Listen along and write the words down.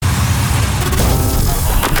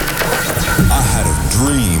I had a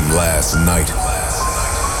dream last night.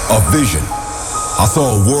 A vision. I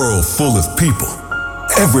saw a world full of people.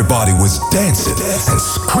 Everybody was dancing and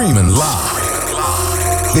screaming loud.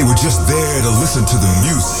 They were just there to listen to the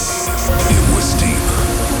music. It was deep.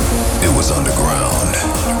 It was underground.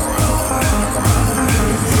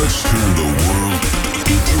 Let's turn the world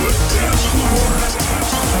into a dance floor.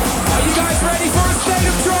 Are you guys ready for a state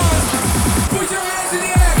of trance? Put your hands in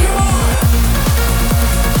the air, come on!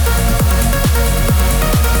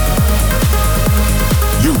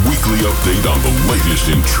 Your weekly update on the latest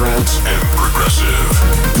in trance and progressive.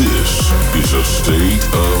 This is a State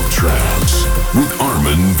of Trance with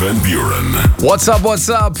Armin van Buuren. What's up, what's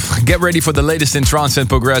up? Get ready for the latest in trance and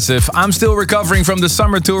progressive. I'm still recovering from the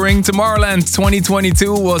summer touring. Tomorrowland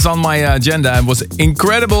 2022 was on my agenda and was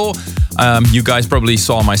incredible. You guys probably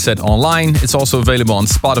saw my set online. It's also available on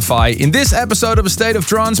Spotify. In this episode of A State of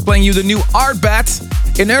Trance, playing you the new Artbat.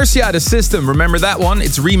 Inertia, the System, remember that one?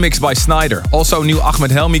 It's remixed by Snyder. Also new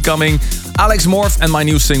Ahmed Helmi coming, Alex Morph, and my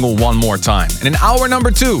new single One More Time. And in hour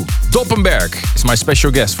number 2, Doppenberg is my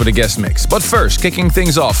special guest for the guest mix. But first, kicking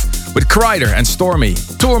things off with Kreider and Stormy,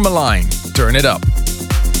 Tourmaline, Turn It Up.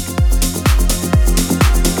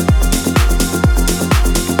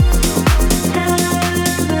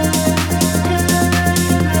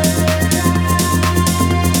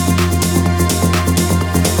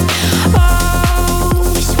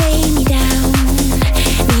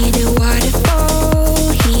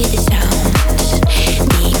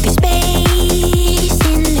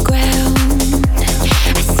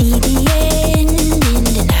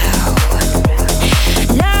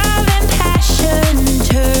 Love and passion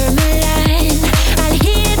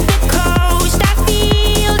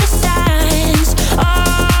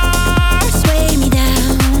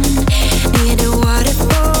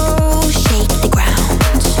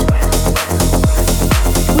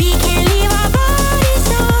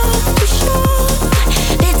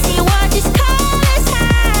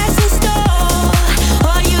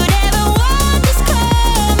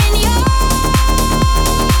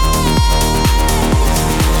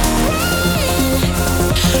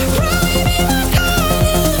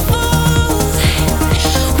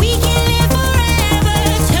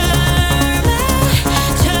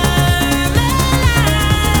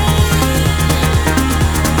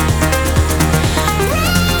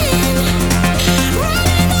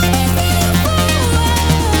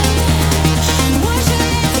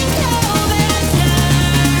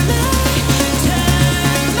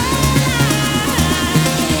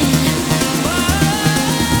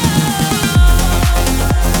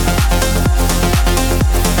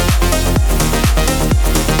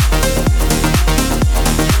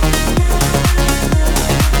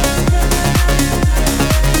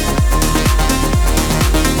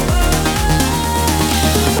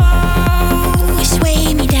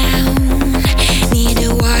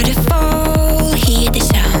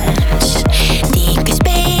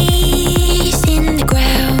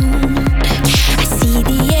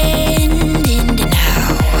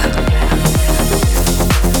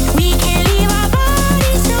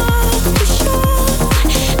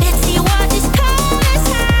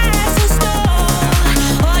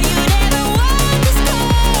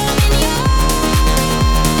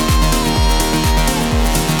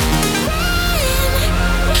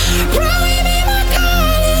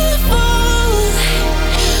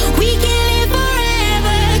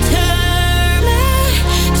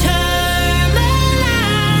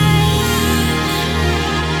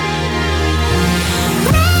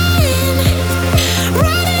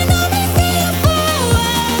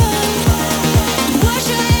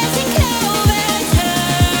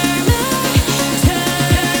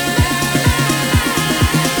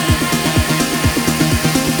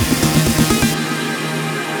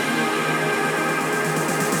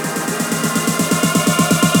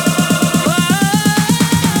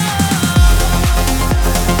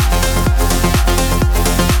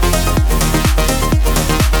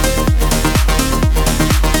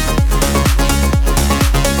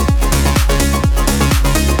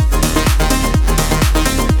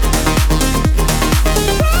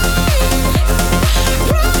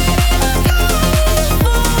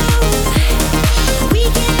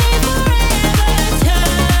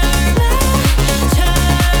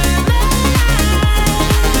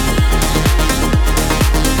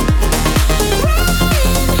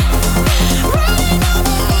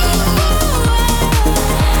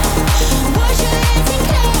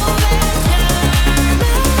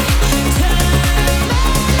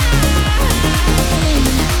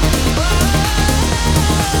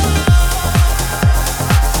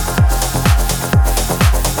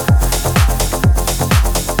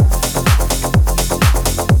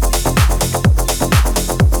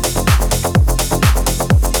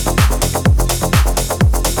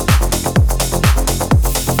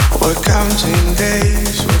counting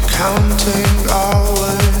days, we're counting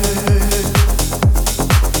hours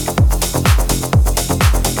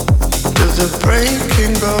to the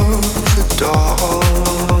breaking of the dawn.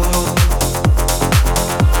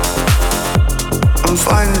 I'm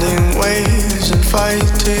finding ways and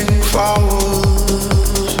fighting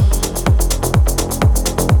fouls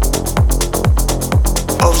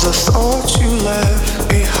of the thoughts you left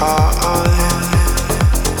behind.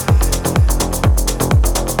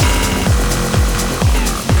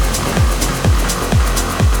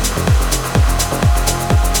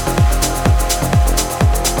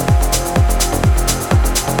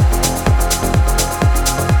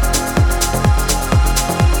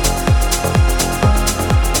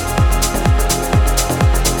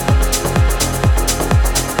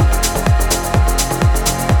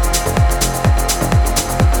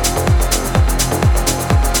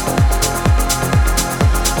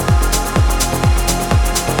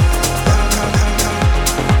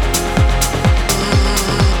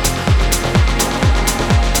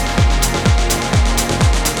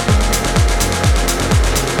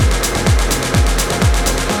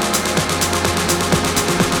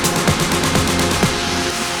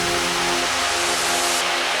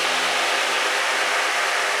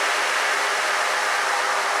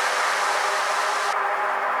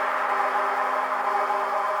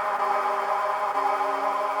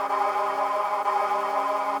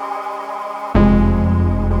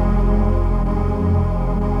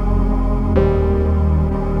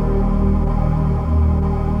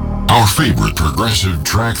 Our favorite progressive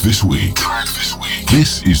track this week.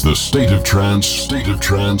 This is the State of Trance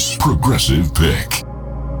Progressive Pick.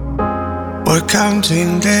 We're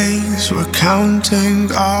counting days, we're counting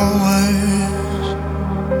hours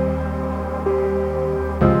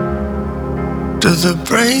to the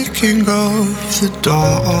breaking of the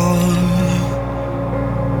dawn.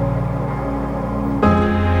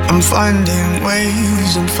 I'm finding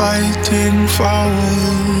ways and fighting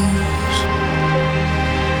fouls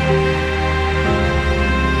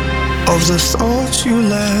of the thoughts you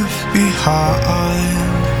left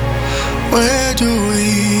behind. Where do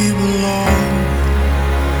we belong?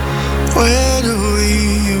 Where do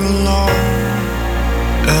we belong?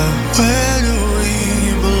 Yeah, where do we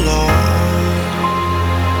belong?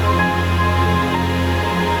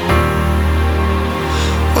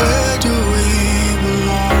 Where do we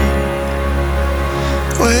belong?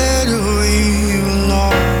 Where do we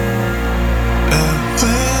belong? Yeah,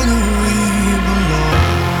 where do we belong?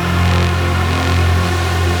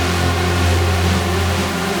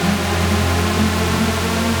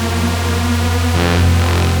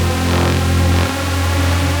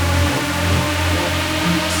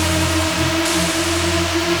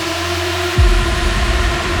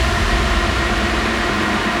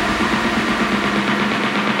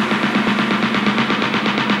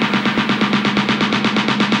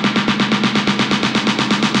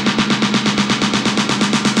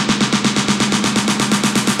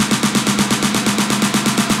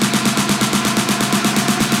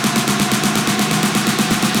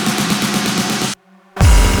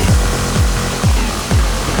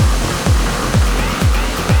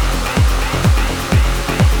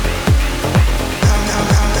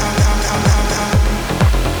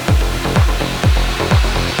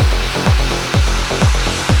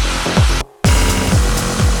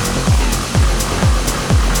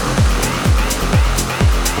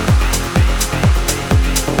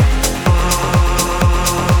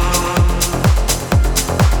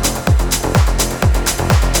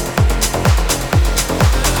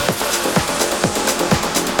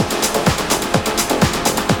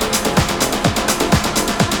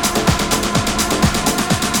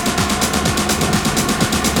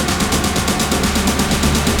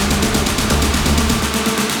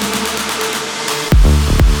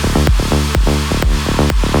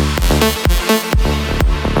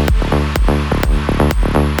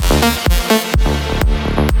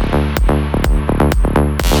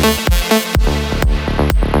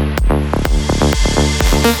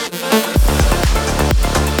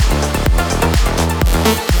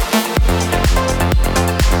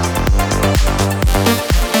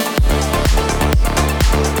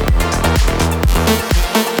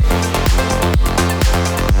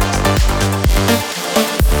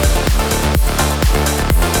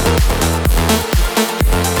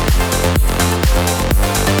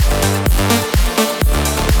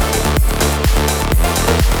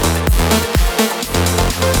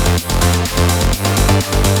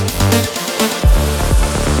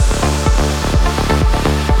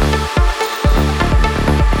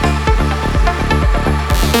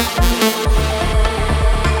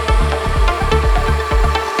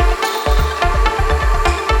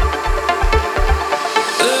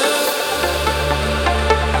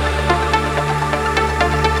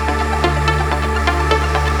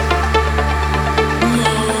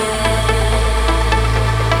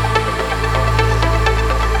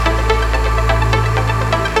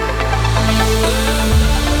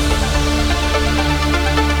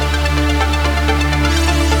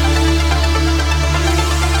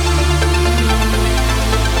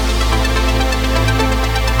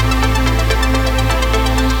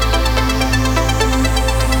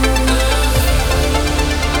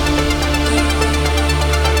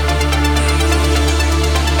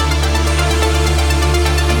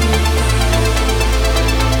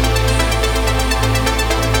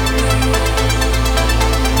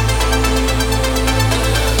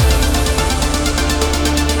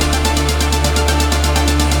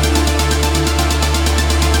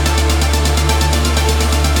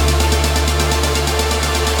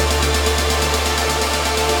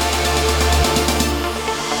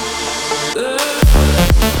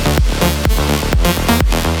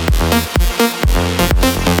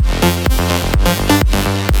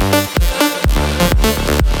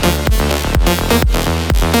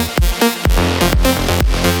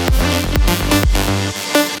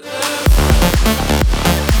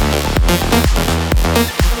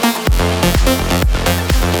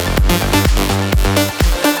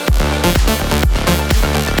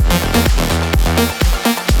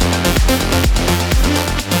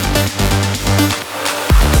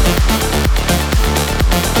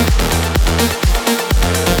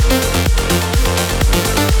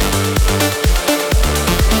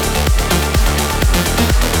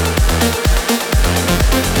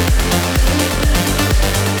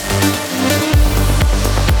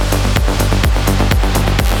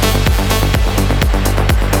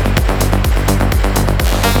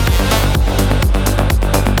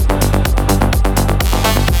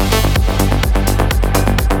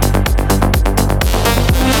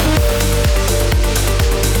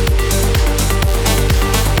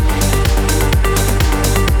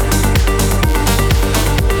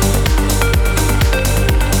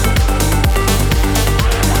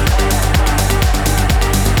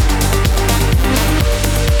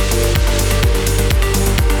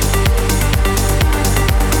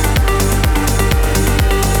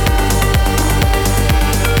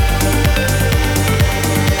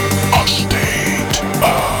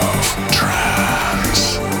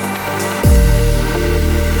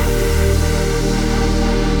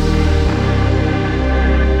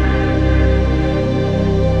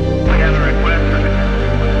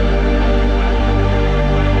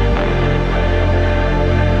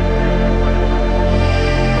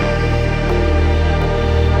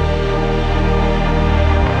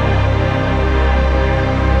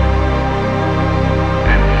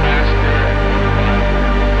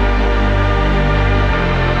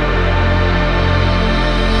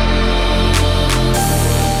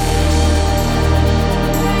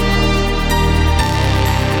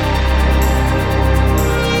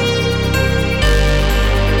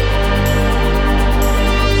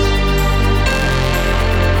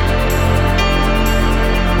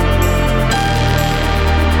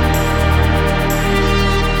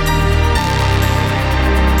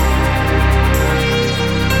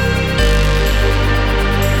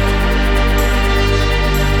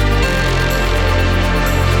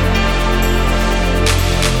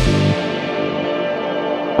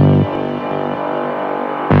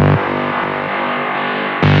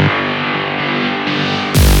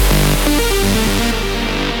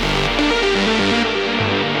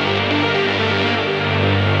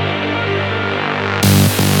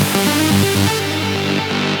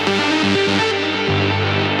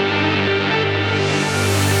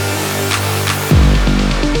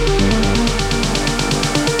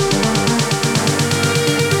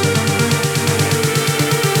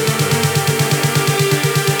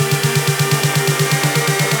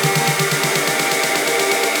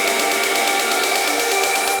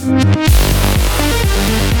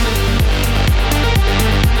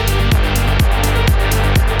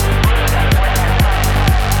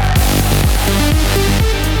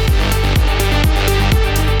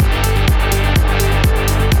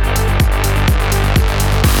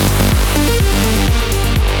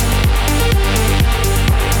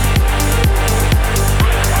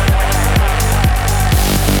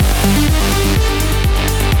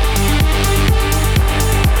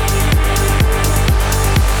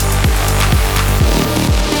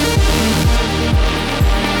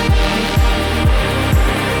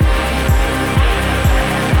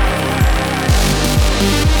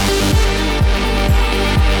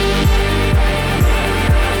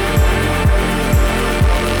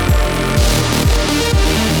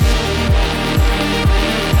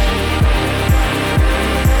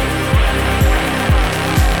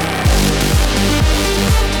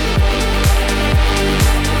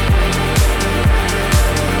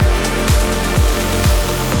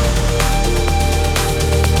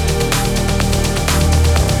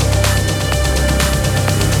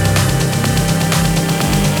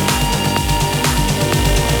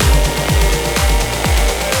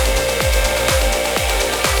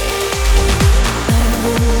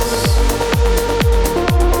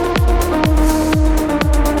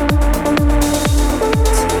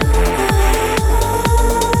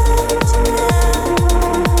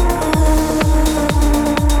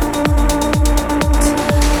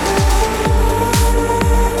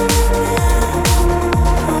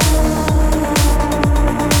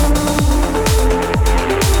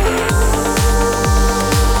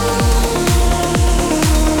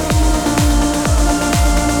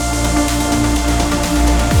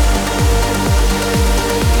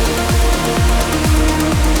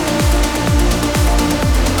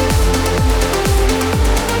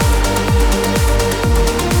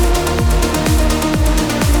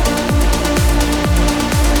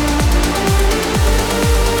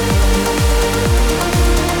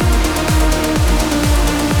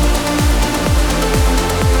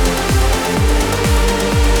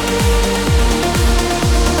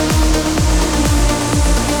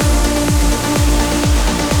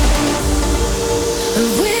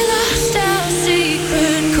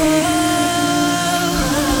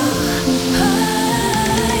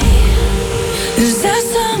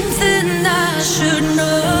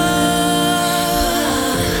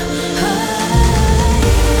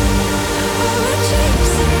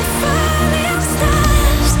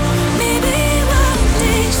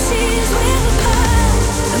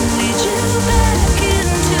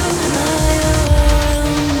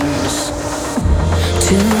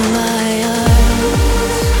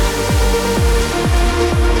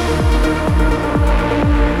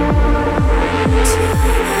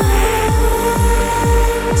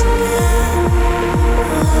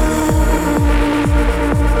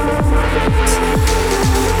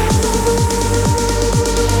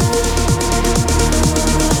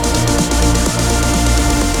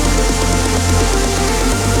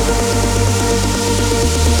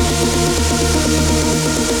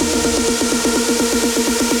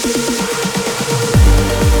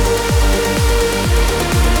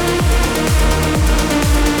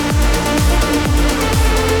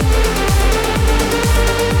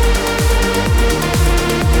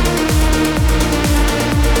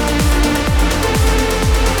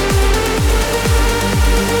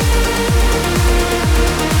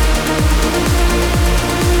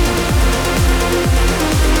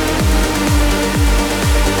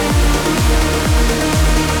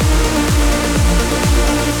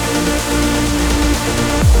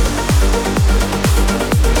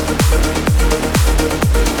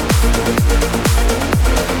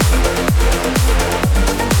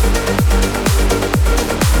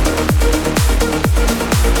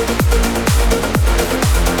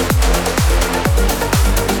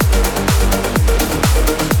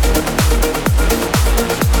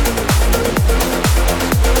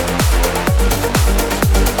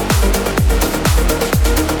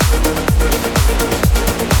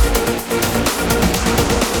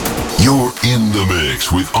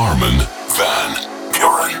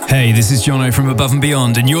 Hey, this is Jono from Above and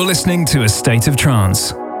Beyond, and you're listening to A State of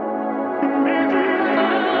Trance.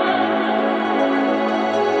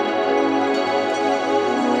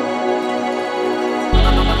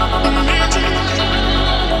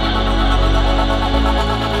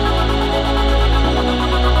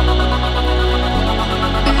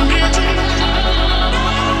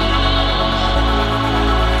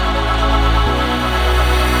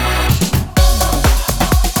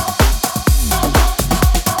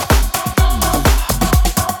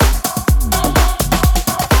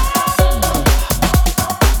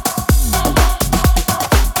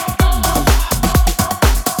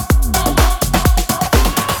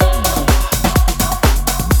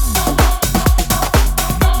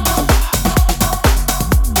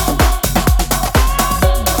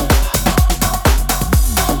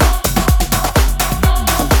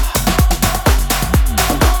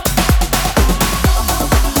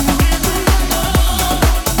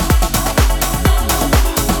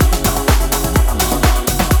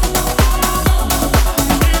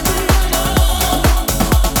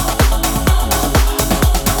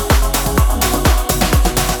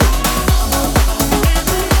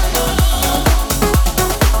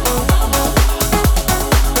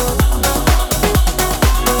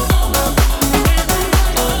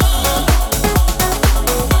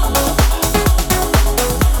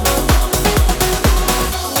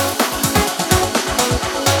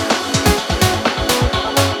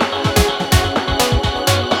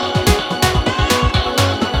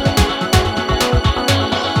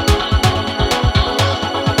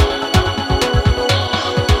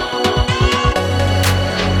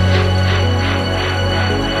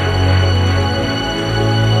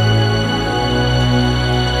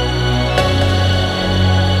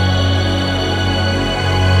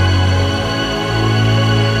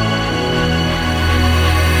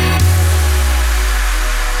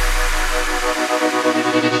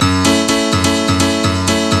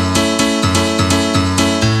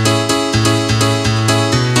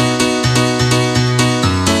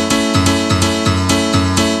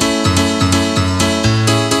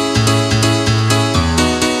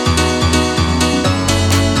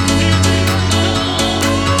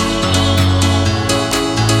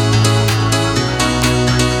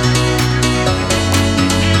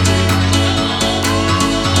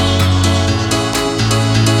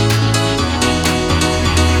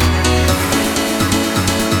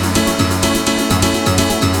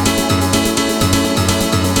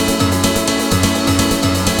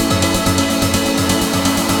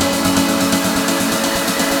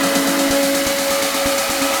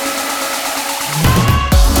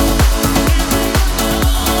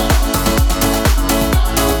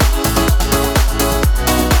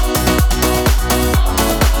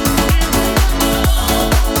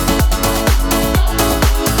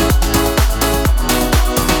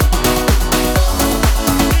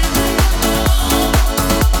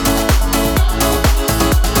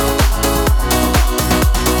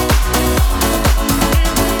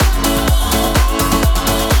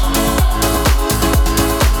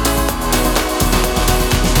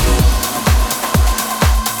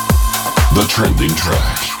 The trending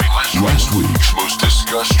track. Last week's most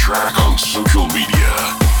discussed track on social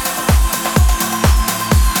media.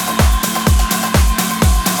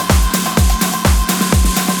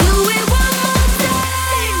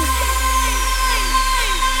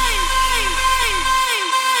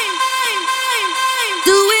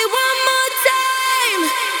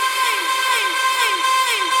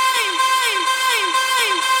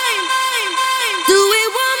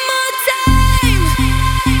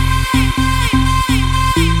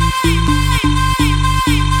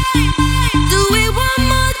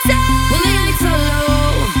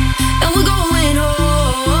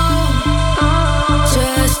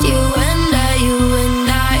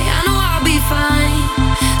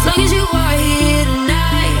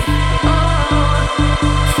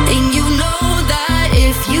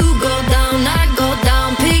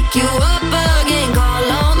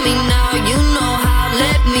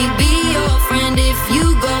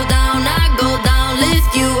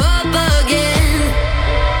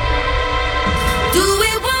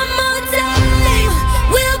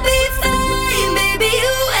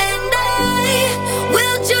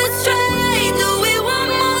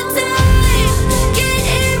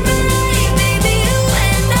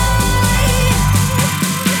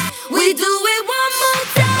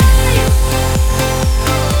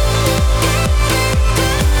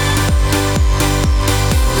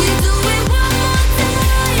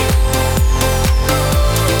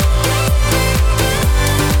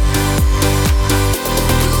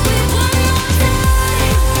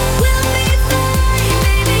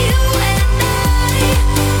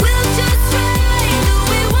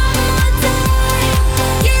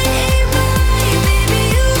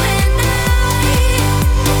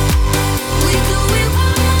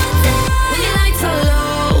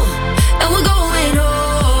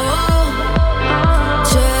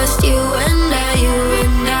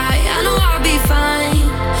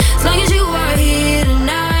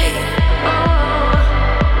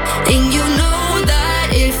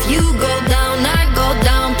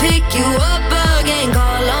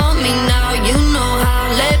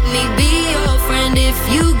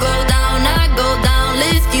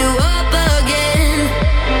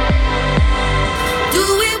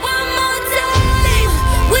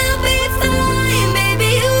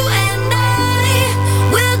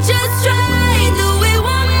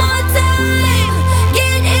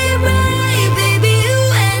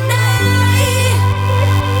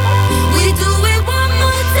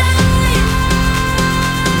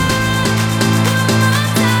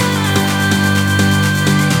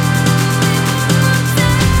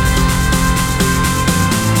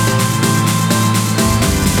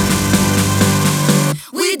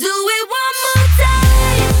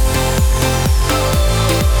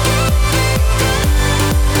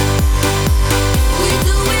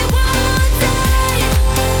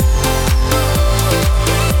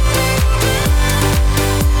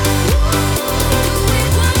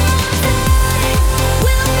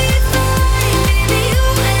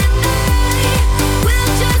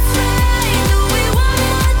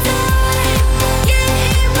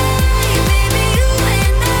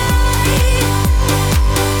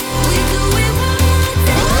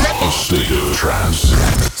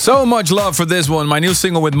 So much love for this one. My new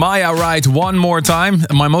single with Maya Wright, One More Time.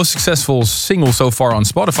 My most successful single so far on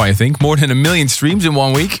Spotify, I think. More than 1 million streams in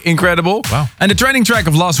 1 week. Incredible. Wow. And the trending track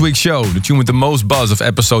of last week's show, the tune with the most buzz of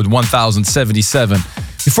episode 1077.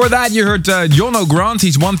 Before that, you heard Jono Grant.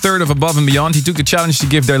 He's 1/3 of Above and Beyond. He took the challenge to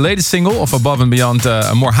give their latest single of Above and Beyond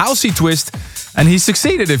a more housey twist. And he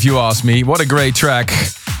succeeded, if you ask me. What a great track.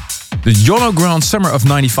 The Jono Grant Summer of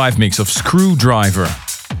 95 mix of Screwdriver.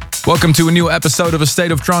 Welcome to a new episode of A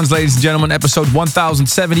State of Trance, ladies and gentlemen, episode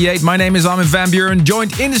 1078. My name is Armin van Buuren,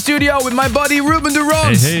 joined in the studio with my buddy Ruben de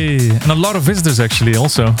Ronde. Hey, and a lot of visitors actually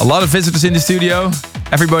also. A lot of visitors in the studio.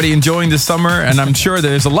 Everybody enjoying the summer, and I'm sure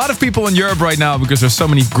there's a lot of people in Europe right now because there's so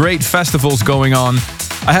many great festivals going on.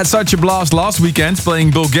 I had such a blast last weekend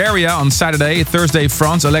playing Bulgaria on Saturday, Thursday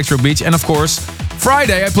France, Electro Beach, and of course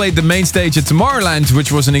Friday I played the main stage at Tomorrowland,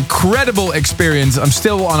 which was an incredible experience. I'm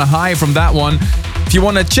still on a high from that one. If you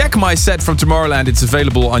want to check my set from Tomorrowland, it's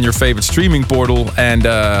available on your favorite streaming portal and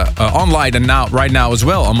online and right now as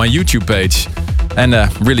well on my YouTube page. And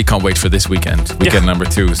really can't wait for this weekend. Weekend number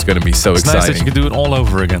 2 is going to be so exciting. It's nice that you can do it all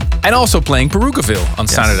over again. And also playing Perukaville on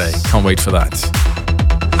Saturday. Can't wait for that.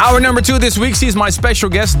 Hour number 2 this week sees my special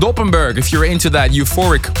guest Doppenberg. If you're into that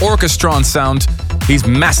euphoric orchestron sound, he's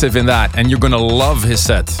massive in that, and you're going to love his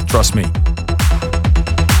set. Trust me.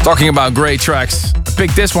 Talking about great tracks, I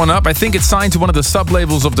picked this one up. I think it's signed to one of the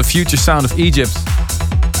sub-labels of the Future Sound of Egypt,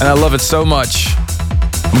 and I love it so much.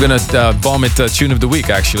 I'm going to bomb it Tune of the Week,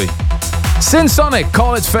 actually. Sin Sonic,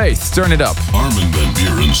 Call It Faith. Turn it up. Armin van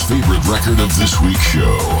Buuren's favorite record of this week's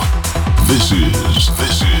show. This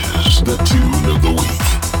is the tune of the week.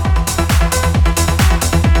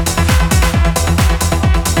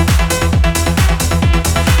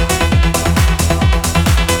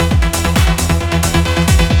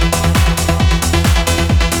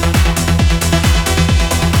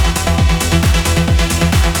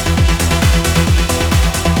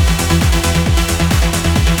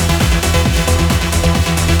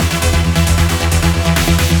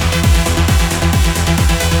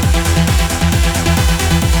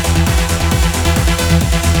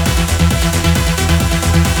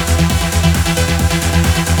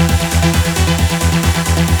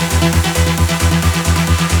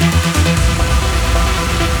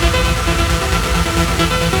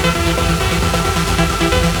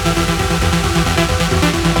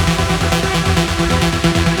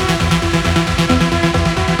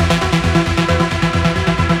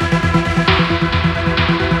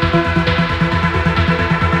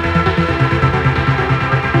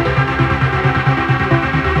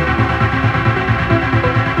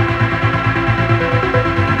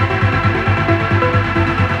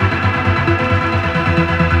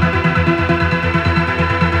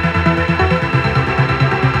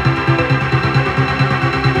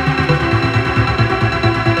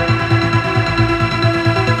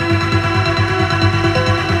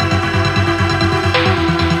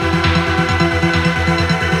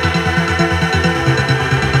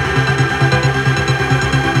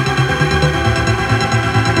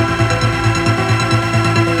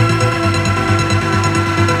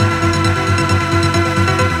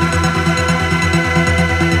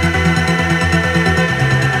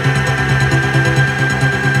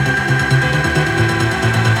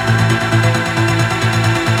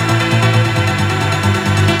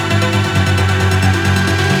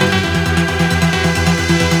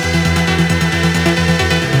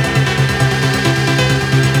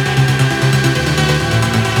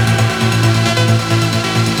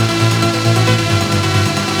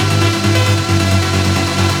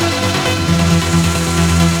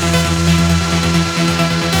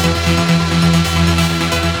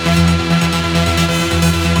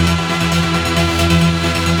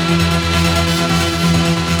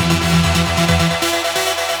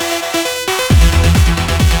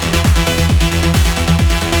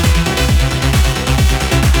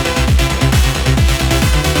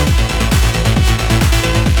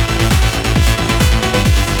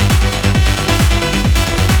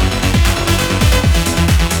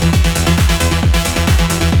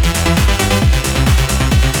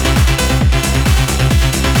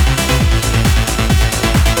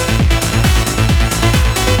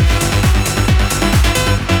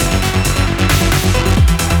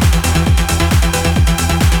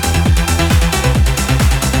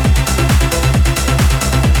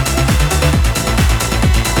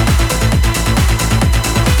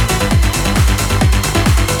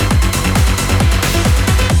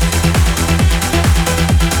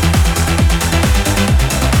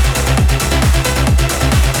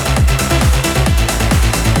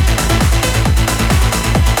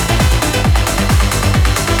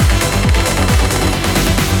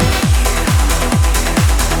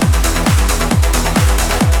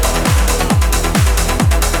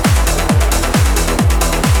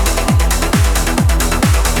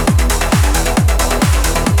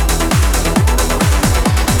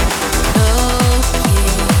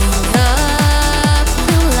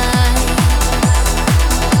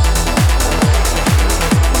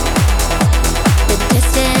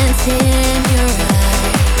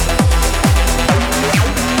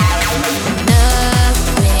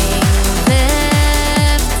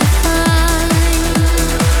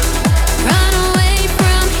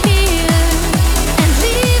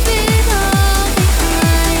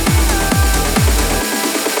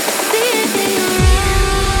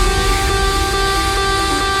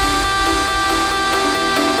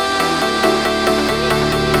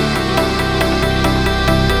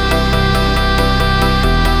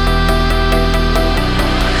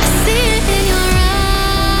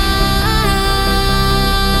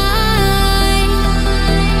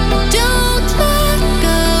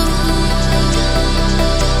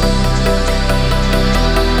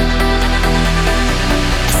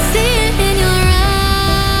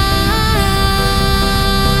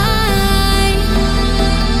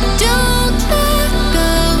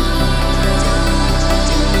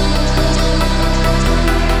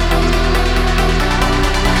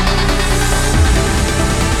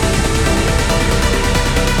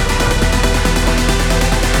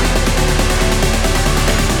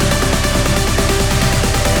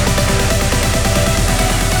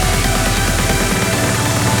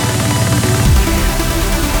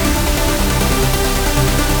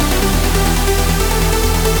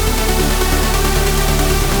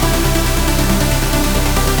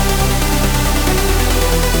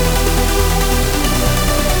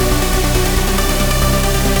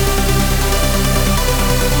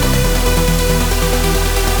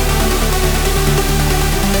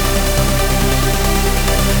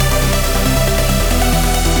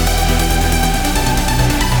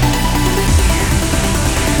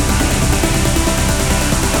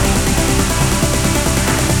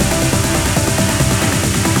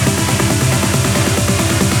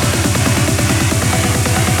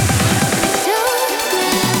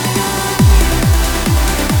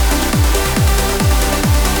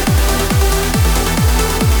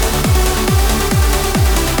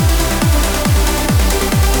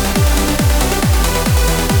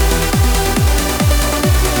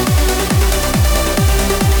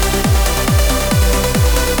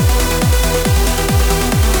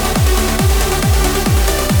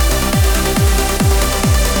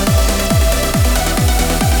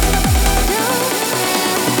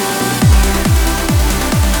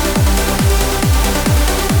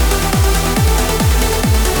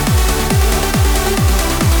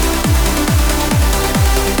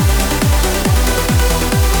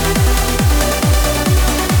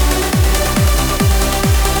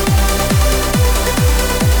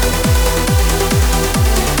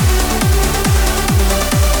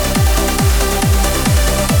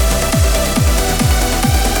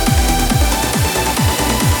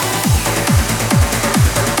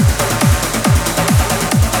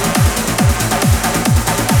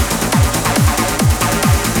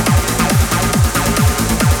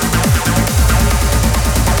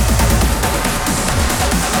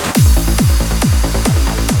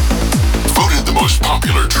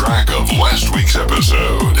 last week's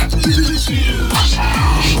episode. This is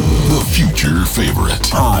the future favorite.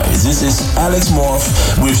 Hi, this is Alex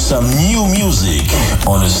Morph with some new music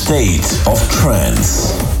on A State of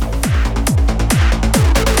Trance.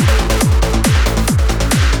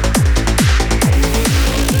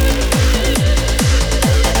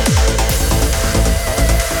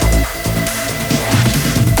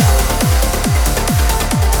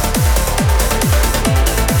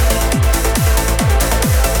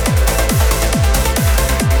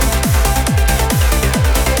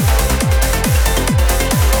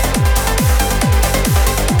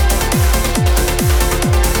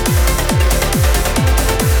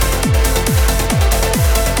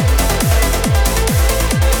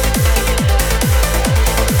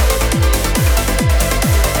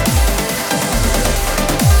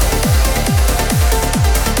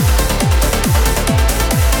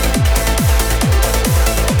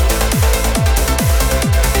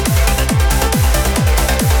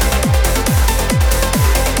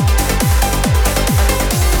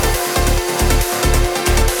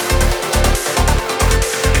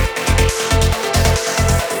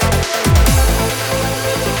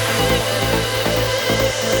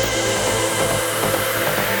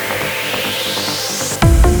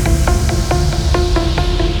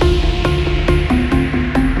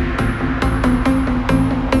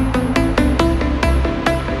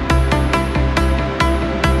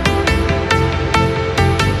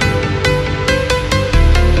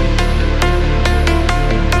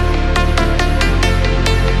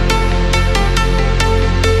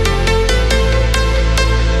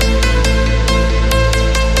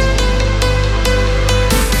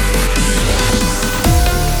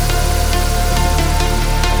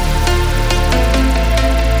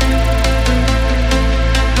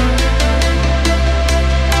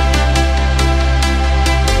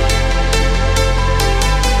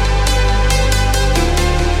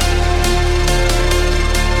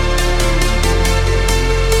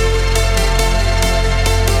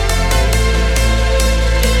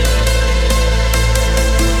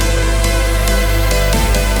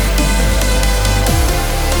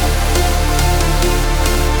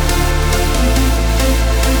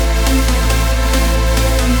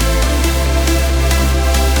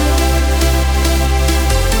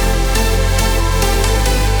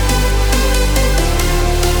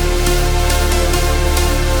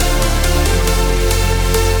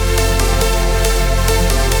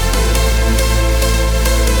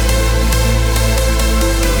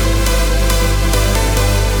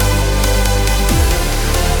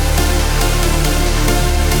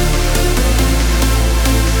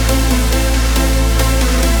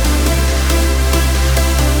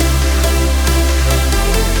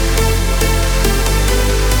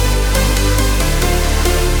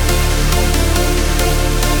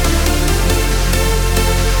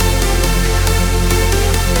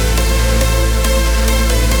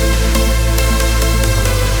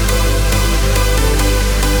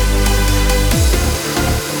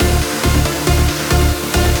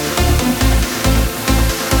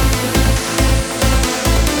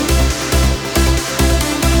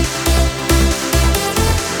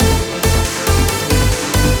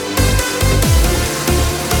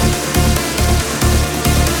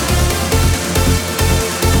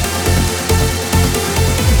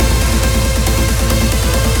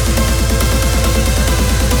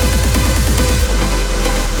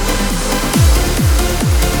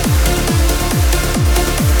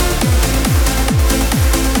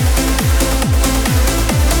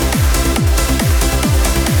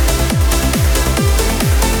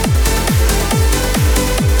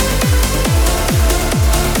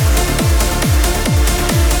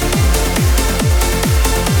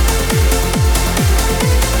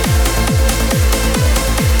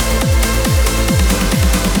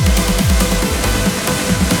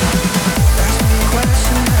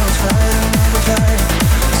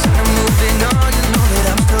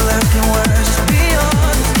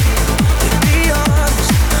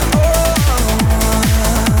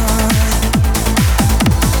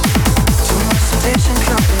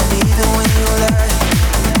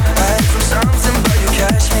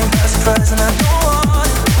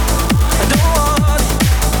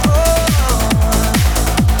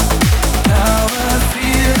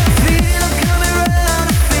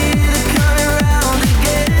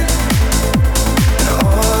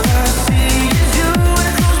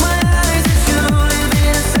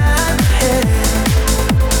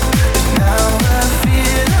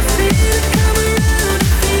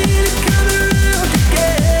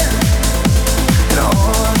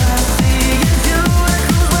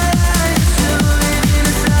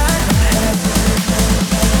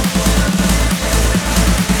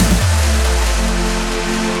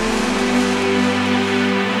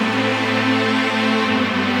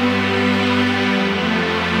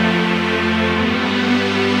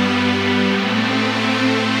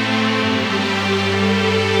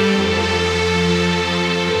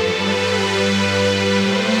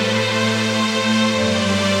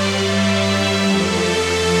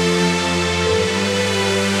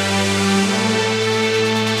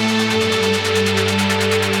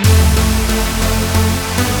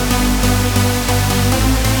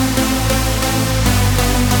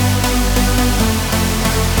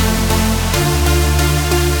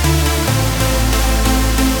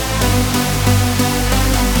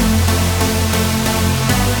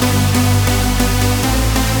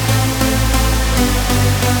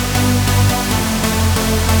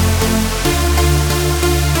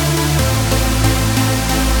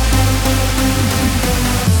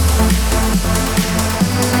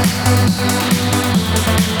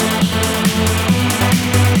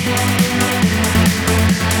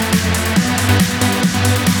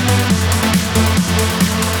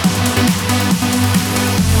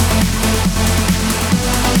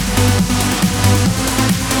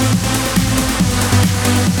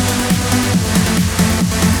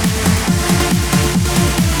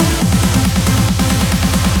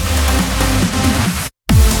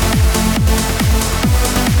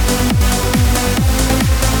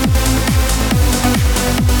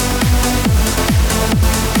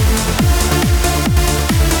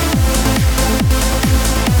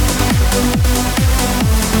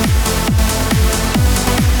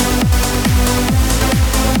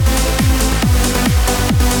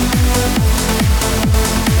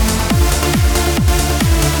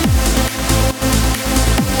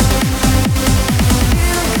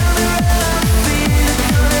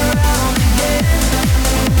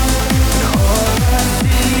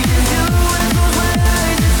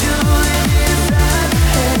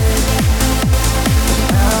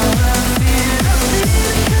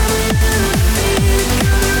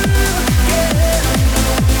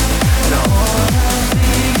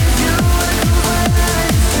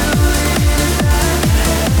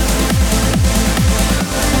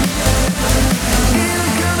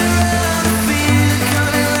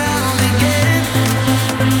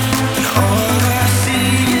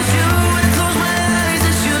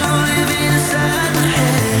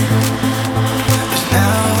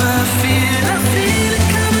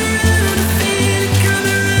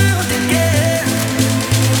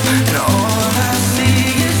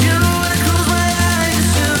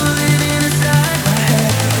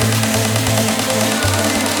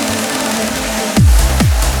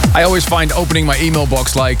 I always find opening my email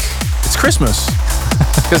box like it's Christmas.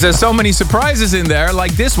 Because there's so many surprises in there,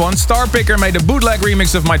 like this one. Star Picker made a bootleg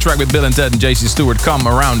remix of my track with Bill and Ted and JC Stewart, Come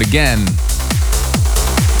Around Again.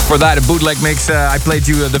 For that, a bootleg mix, I played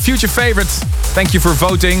you the future favorites. Thank you for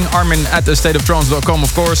voting. Armin at astateoftrance.com,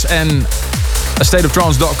 of course. And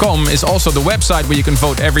astateoftrance.com is also the website where you can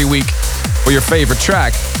vote every week for your favorite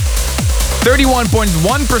track.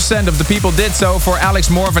 31.1% of the people did so for Alex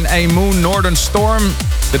Morph and A Moon, Northern Storm.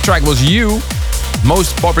 The track was You,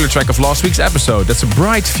 most popular track of last week's episode. That's a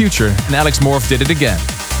bright future, and Alex Morph did it again.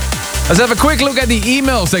 Let's have a quick look at the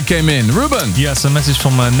emails that came in. Ruben. Yes, a message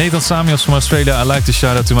from Nathan Samuels from Australia. I'd like to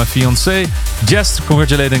shout out to my fiancée, Jess,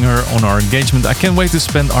 congratulating her on our engagement. I can't wait to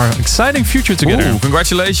spend our exciting future together. Ooh,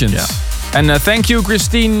 congratulations. Yeah. And thank you,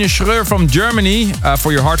 Christine Schreur from Germany,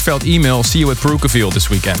 for your heartfelt email. See you at Perukaville this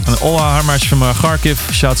weekend. And Olha Harmars from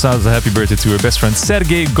Kharkiv shouts out a happy birthday to her best friend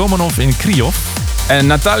Sergei Gomanov in Kryov. And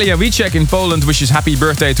Natalia Wicek in Poland wishes happy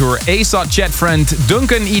birthday to her ASOT chat friend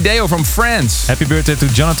Duncan Ideo from France. Happy birthday to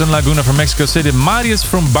Jonathan Laguna from Mexico City, Marius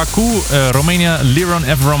from Baku, Romania, Liron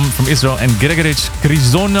Evram from Israel, and Gregorich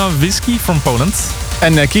Krizonowiski from Poland.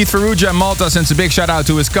 And Keith Ferrugia in Malta sends a big shout out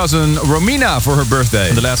to his cousin Romina for her birthday.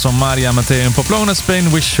 And the last one, Maria Mateo in Pamplona,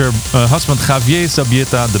 Spain, wish her husband Javier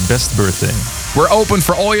Sabieta the best birthday. We're open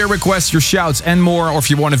for all your requests, your shouts, and more. Or if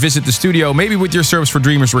you want to visit the studio, maybe with your Service for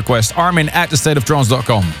Dreamers request, Armin at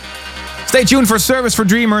thestateoftrance.com. Stay tuned for Service for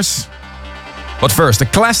Dreamers. But first, a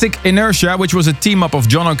classic Inertia, which was a team-up of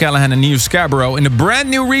John O'Callaghan and Neil Scarborough in a brand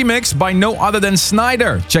new remix by no other than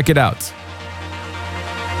Snyder. Check it out.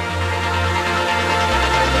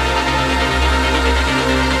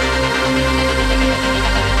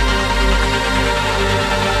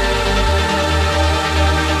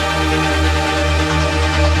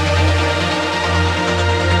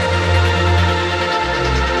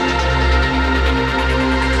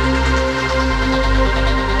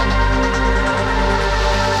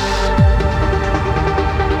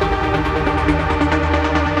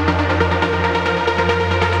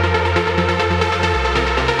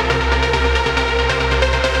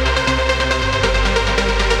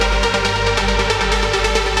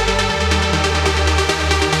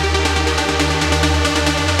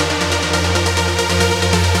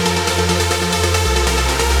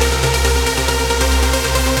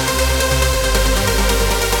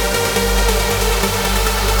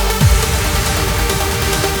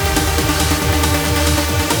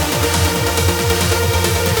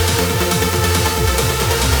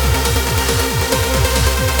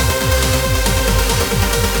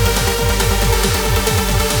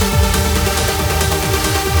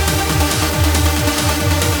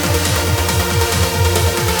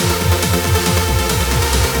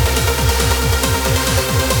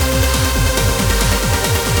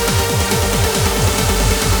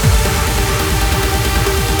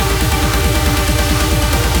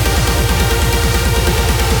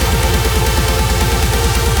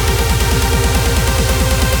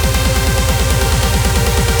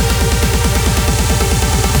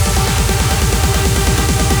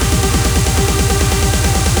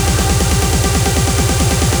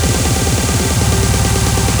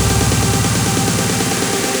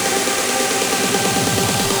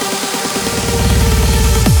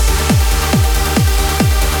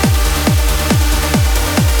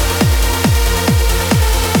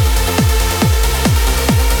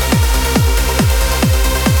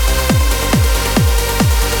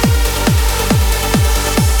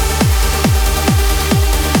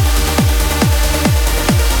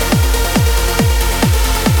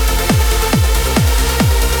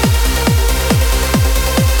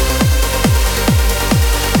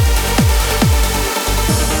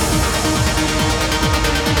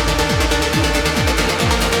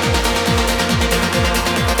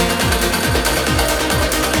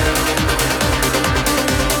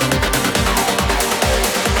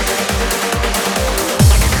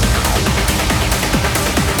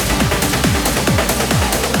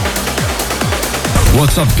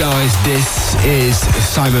 What's up, guys? This is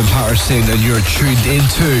Simon Patterson, and you're tuned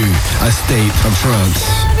into A State of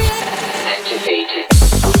Trance.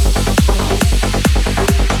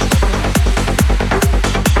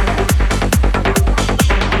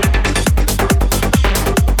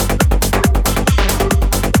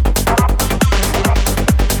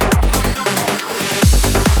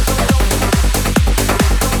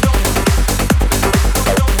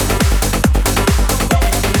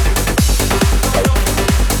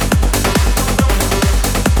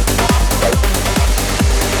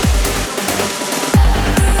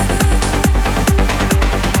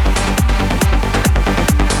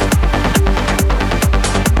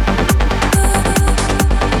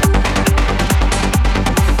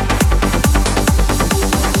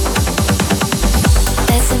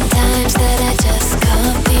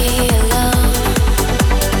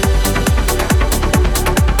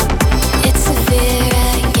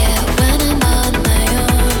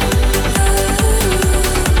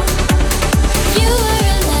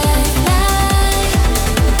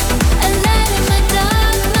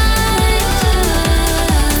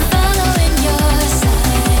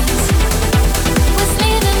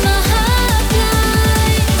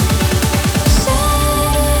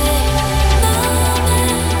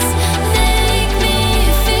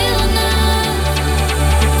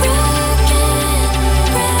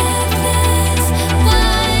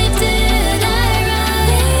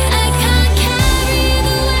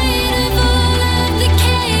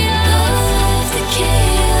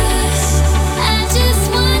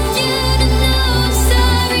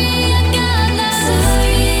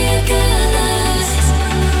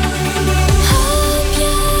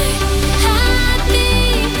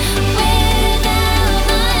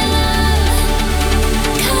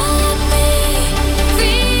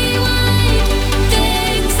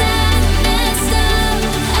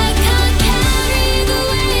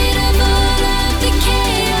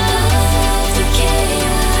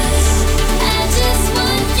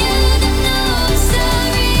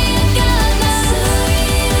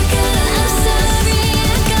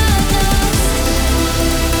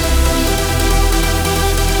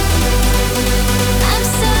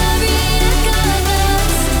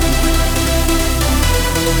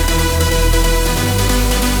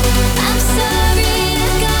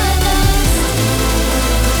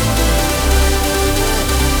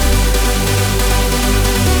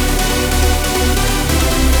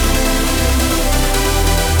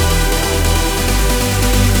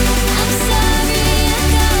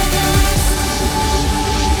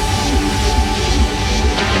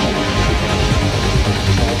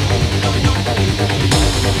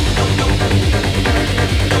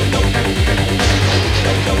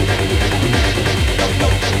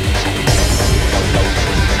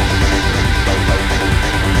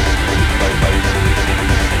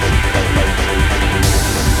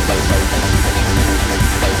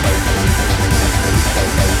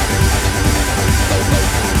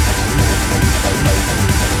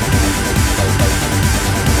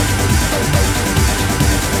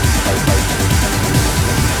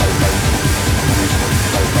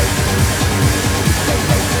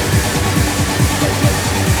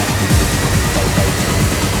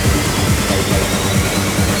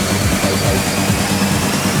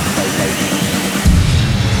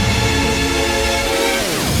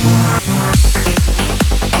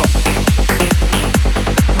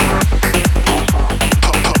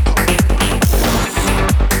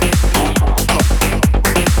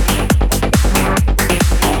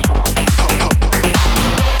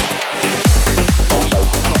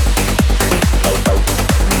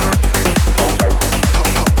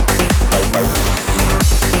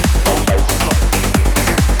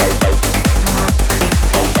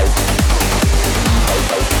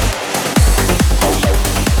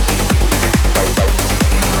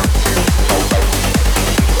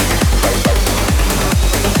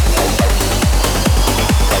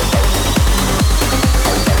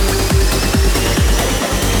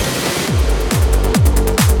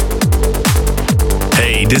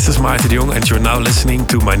 This is Maarten de Jong and you're now listening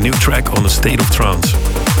to my new track on A State of Trance.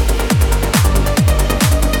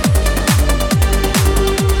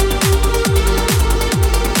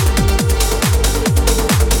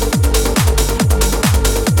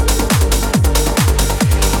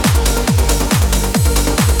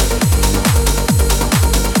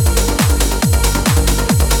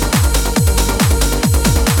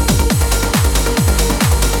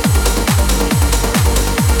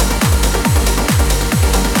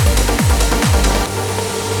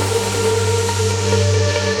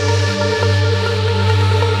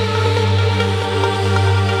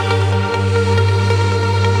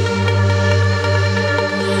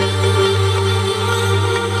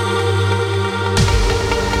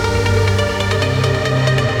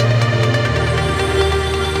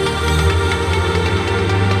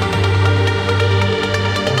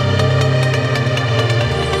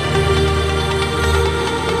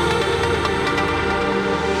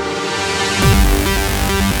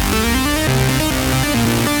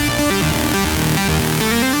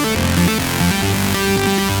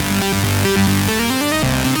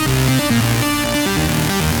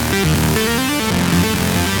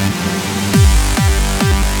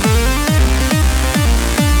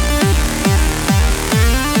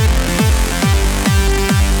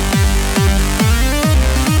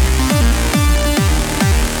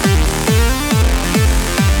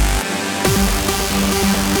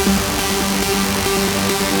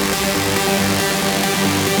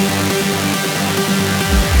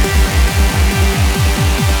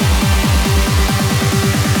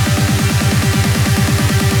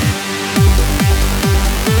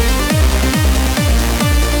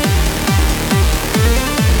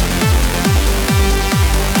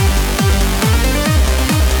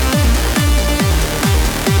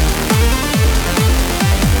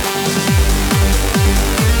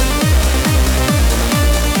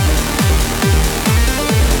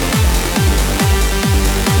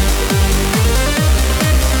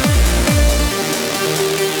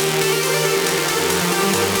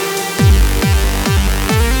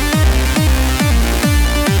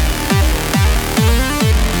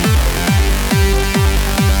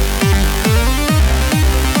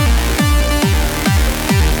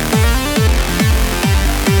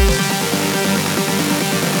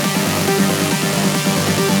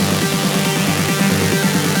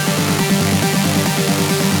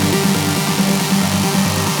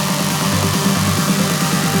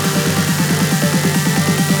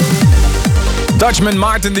 Dutchman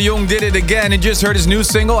Maarten de Jong did it again. You just heard his new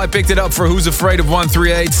single. I picked it up for Who's Afraid of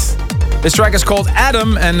 138. This track is called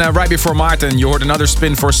Adam, and right before Maarten, you heard another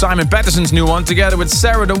spin for Simon Patterson's new one, together with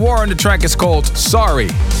Sarah de Warren. The track is called Sorry.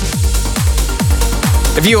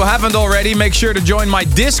 If you haven't already, make sure to join my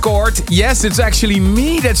Discord. Yes, it's actually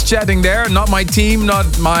me that's chatting there, not my team,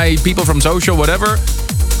 not my people from social, whatever.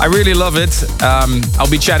 I really love it. I'll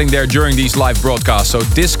be chatting there during these live broadcasts. So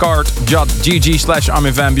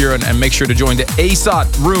discord.gg/Armin van Buuren and make sure to join the ASOT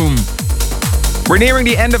room. We're nearing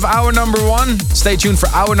the end of hour number 1. Stay tuned for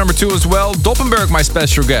hour number 2 as well. Doppenberg, my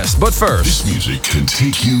special guest. But first, this music can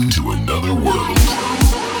take you to another world.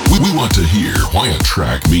 We want to hear why a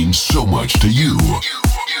track means so much to you.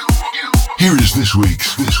 Here is this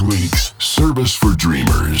week's Service for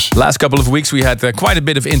Dreamers. Last couple of weeks we had quite a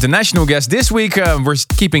bit of international guests. This week we're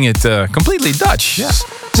keeping it completely Dutch. Yes.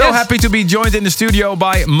 So happy to be joined in the studio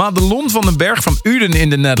by Madelon van den Berg from Uden in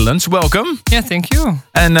the Netherlands. Welcome. Yeah, thank you.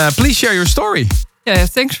 And please share your story. Yeah,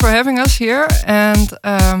 thanks for having us here. And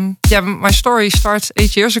my story starts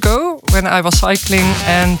 8 years ago when I was cycling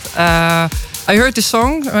and I heard this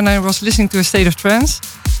song when I was listening to A State of Trance.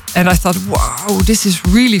 And I thought, wow, this is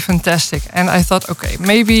really fantastic. And I thought, okay,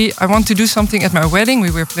 maybe I want to do something at my wedding.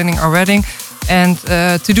 We were planning our wedding. And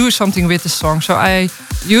to do something with the song. So I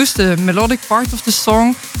used the melodic part of the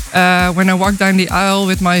song when I walked down the aisle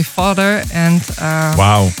with my father. And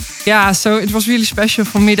wow. Yeah, so it was really special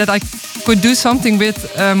for me that I could do something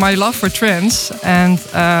with my love for trance.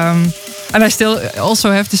 And I still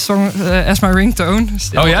also have this song as my ringtone.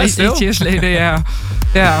 Still, 8 years later, yeah.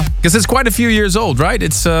 Yeah. Because it's quite a few years old, right?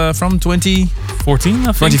 It's from 2014,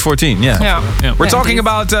 I think. 2014, yeah. We're talking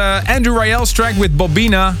about Andrew Rayel's track with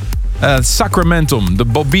Bobina, Sacramentum, the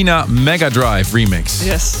Bobina Mega Drive remix.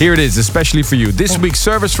 Yes. Here it is, especially for you. This week's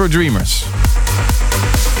Service for Dreamers.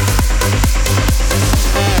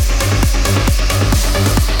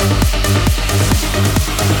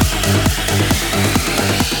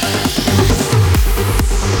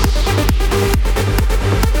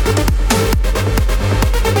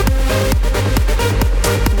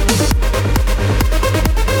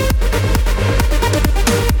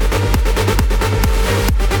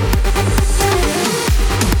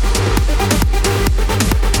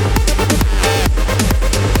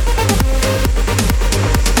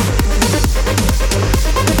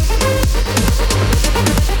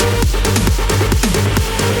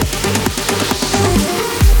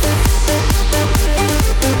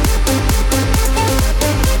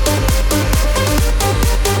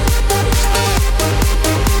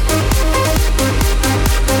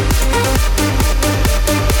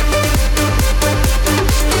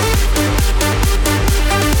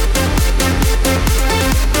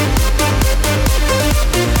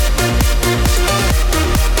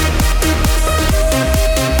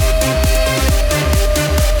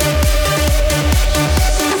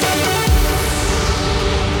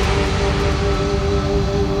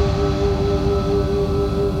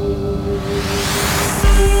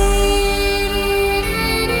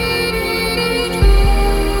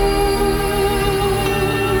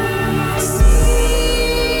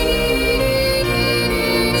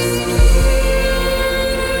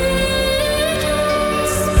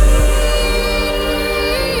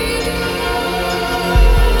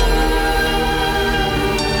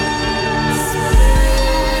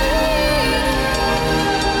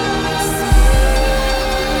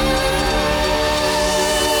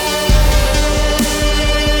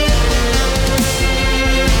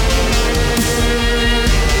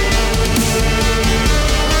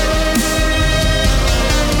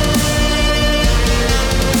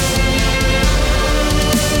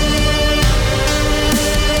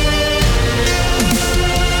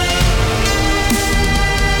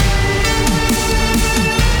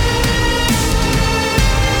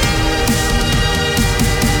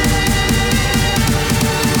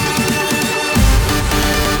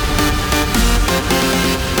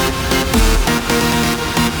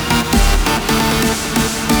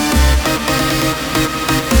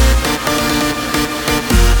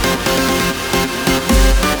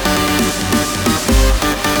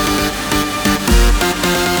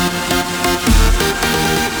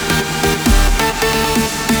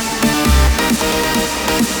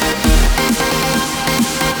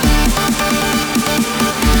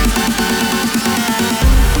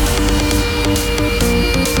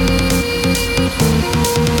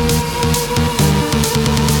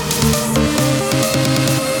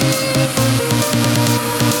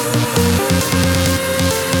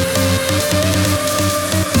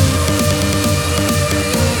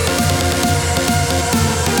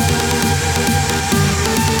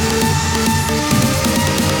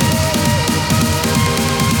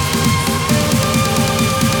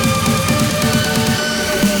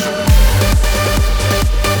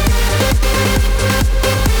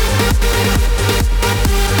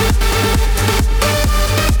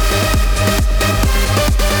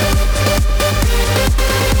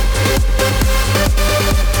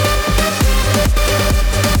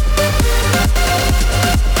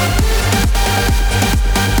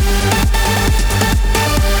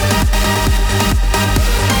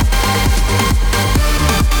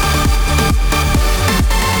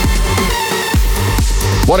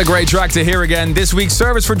 What a great track to hear again. This week's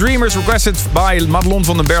Service for Dreamers requested by Madelon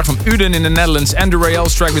van den Berg from Uden in the Netherlands. And the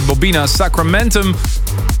Rael's track with Bobina, Sacramentum.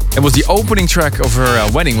 It was the opening track of her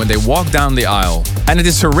wedding when they walked down the aisle. And it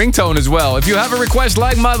is her ringtone as well. If you have a request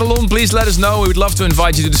like Madelon, please let us know. We would love to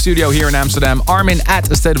invite you to the studio here in Amsterdam.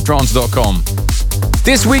 Armin@astateoftrance.com.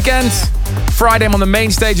 This weekend, Friday, I'm on the main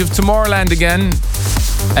stage of Tomorrowland again.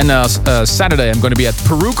 And Saturday, I'm going to be at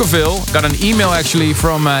Perukaville. Got an email actually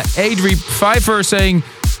from Adri Pfeiffer saying,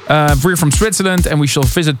 we're from Switzerland and we shall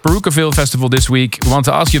visit Perukaville Festival this week. We want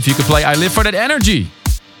to ask you if you could play I Live for That Energy.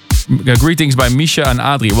 Greetings by Misha and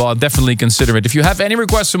Adri. Well, I'll definitely consider it. If you have any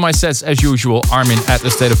requests for my sets, as usual,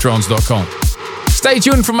 Armin@astateoftrance.com. Stay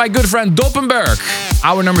tuned for my good friend Doppenberg.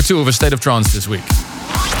 Hour number 2 of A State of Trance this week.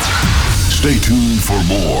 Stay tuned for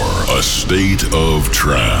more A State of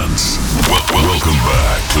Trance. Welcome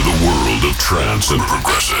back to the world of trance and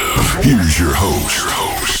progressive. Here's your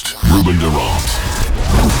host, Ruben Durant.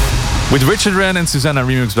 With Richard Wren and Susanna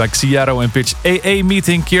remixed by Xiaro and Pitch AA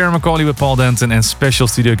meeting, Kieran McCauley with Paul Denton and special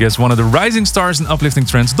studio guest, one of the rising stars in uplifting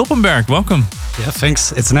trance, Doppenberg. Welcome. Yeah,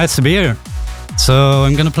 thanks. It's nice to be here. So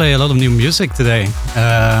I'm gonna play a lot of new music today,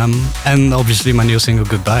 and obviously my new single,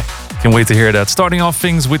 Goodbye. Can't wait to hear that. Starting off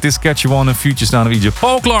things with this catchy one and future sound of Egypt,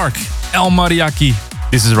 Paul Clark, El Mariachi.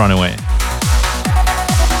 This is Runaway.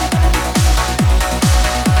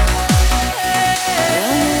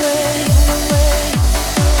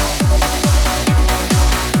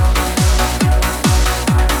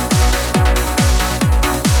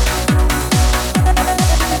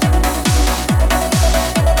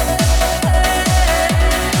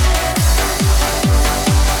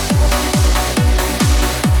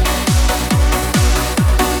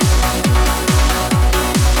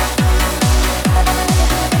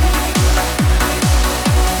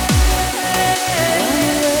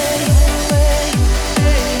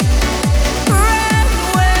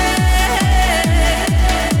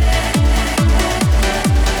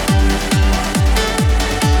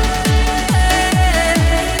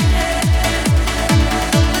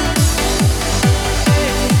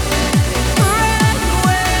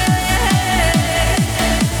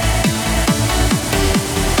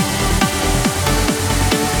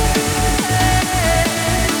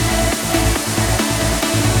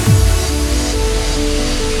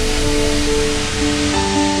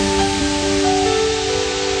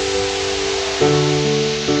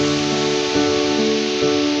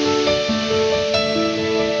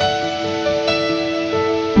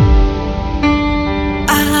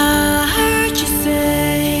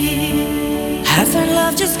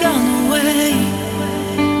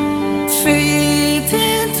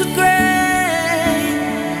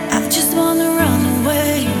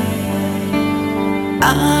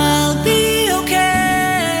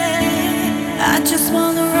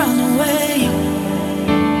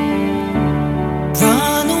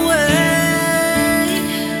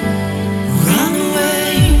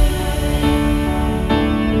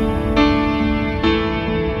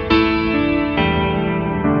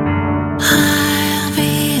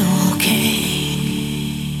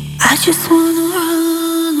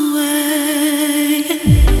 Run away.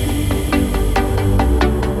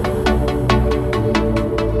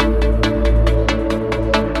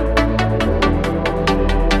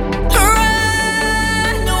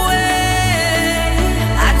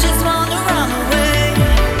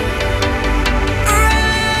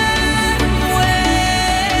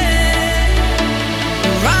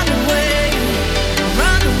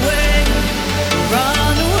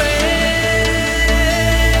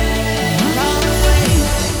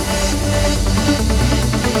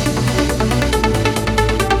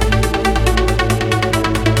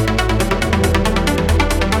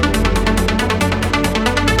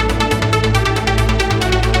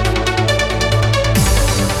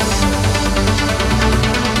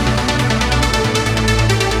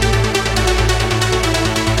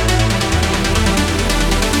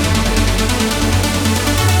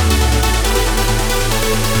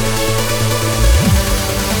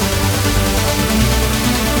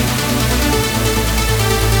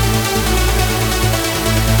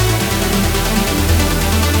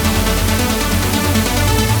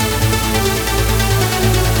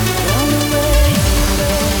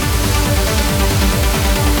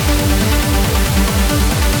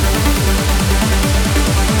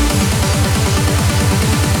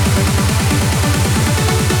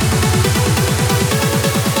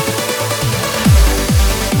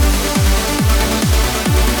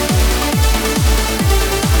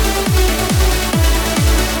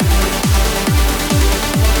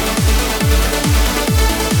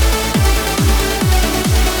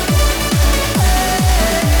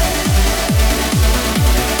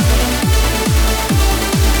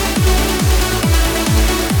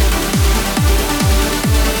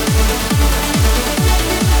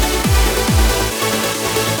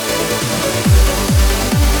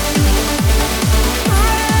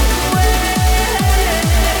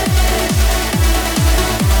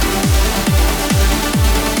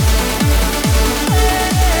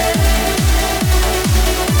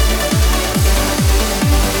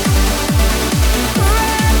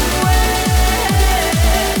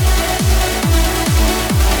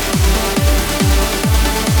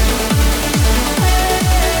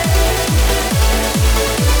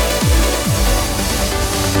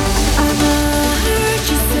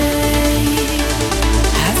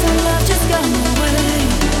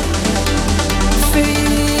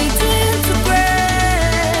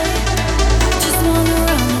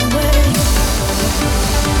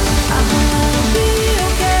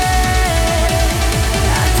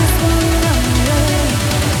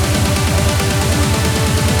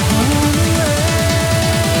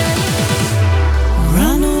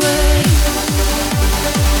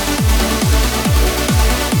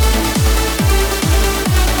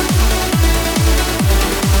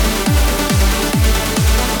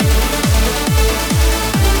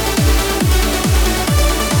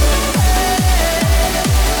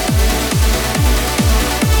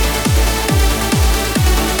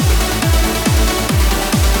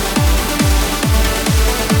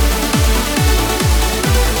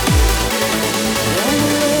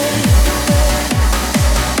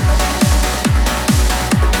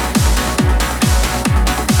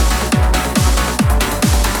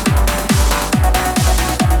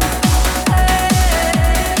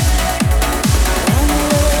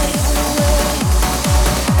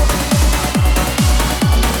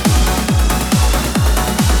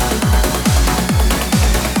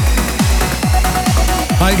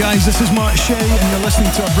 Hi guys, this is Mark Shea and you're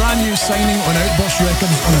listening to a brand new signing on Outburst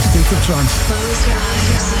Records on A State of Trance. Close your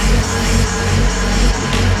eyes.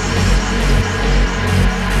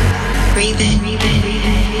 Breathe in.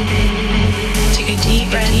 Take a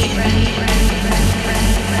deep breath in.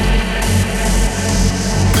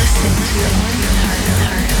 Listen to your own heart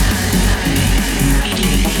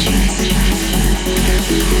beating in your chest.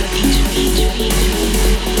 Each beat.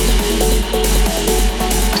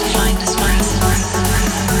 Find a spark.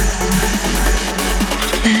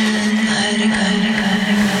 And let it go.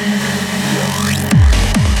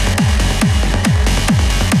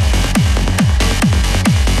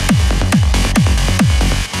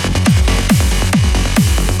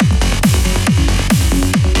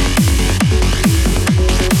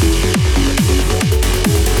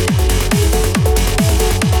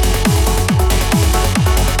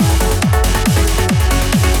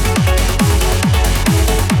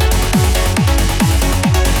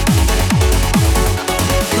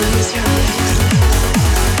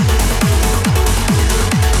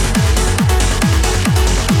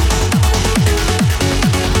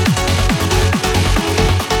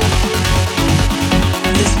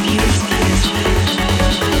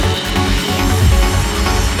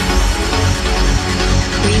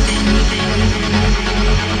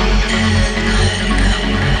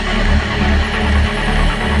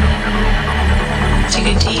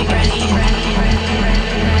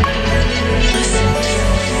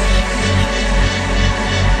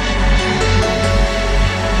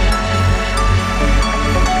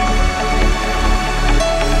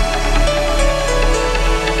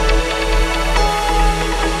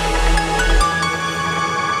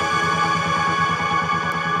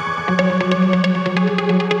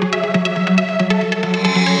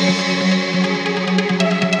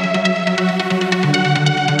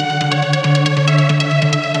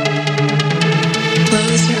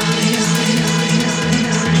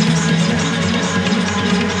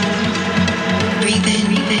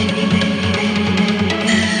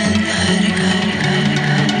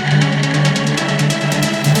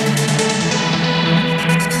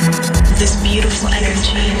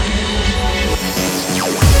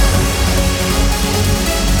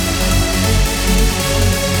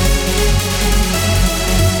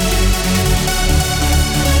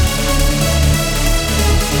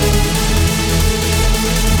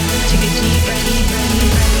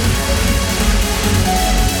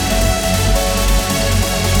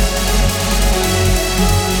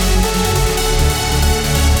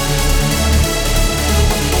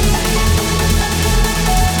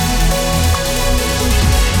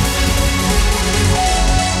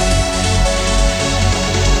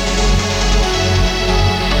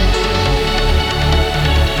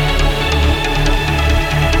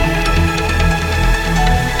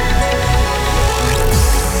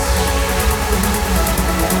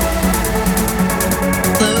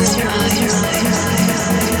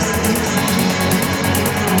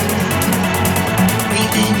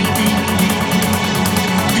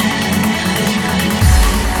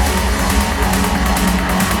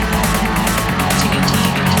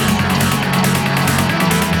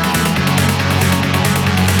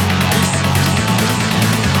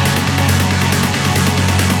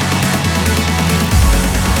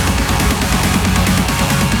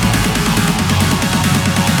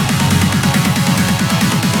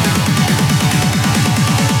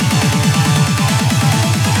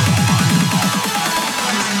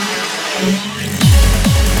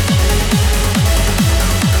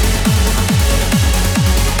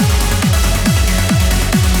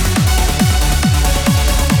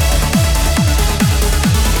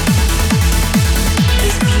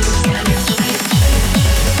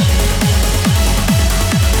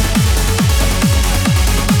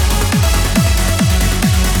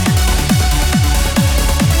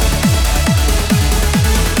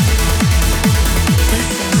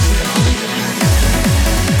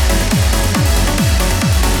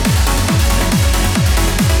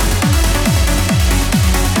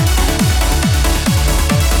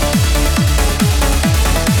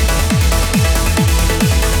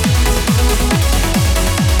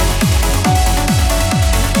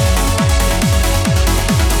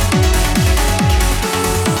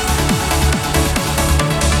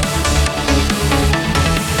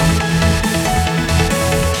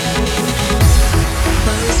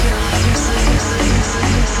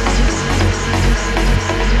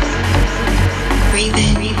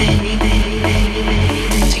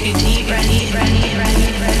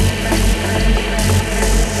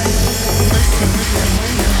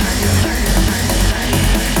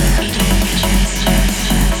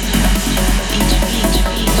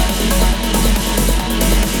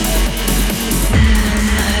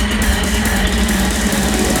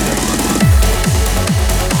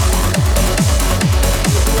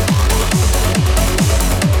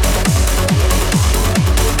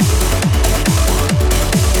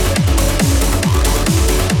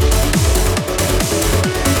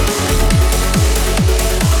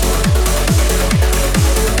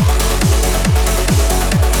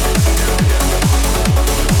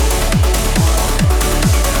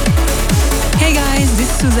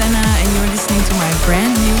 Susanna, and you're listening to my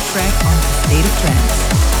brand new track on A State of Trance.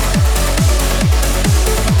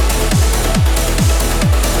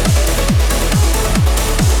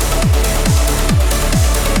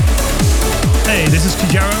 Hey, this is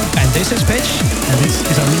Kijaro. And this is Pitch. And this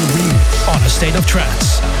is our new remix on A State of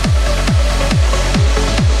Trance.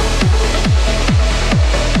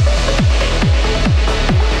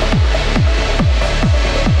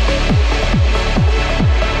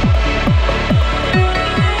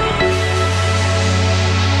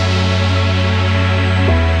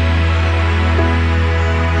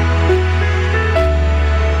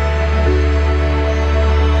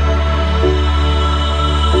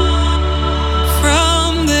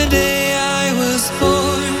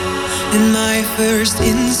 First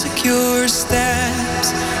insecure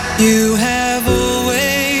steps, you have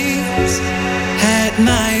always had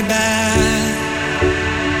my back.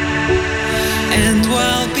 And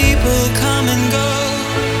while people come and go,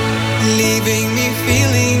 leaving me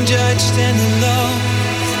feeling judged and alone,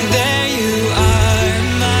 there you are,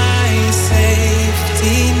 my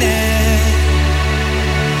safety net.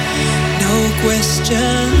 No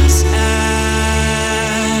questions asked.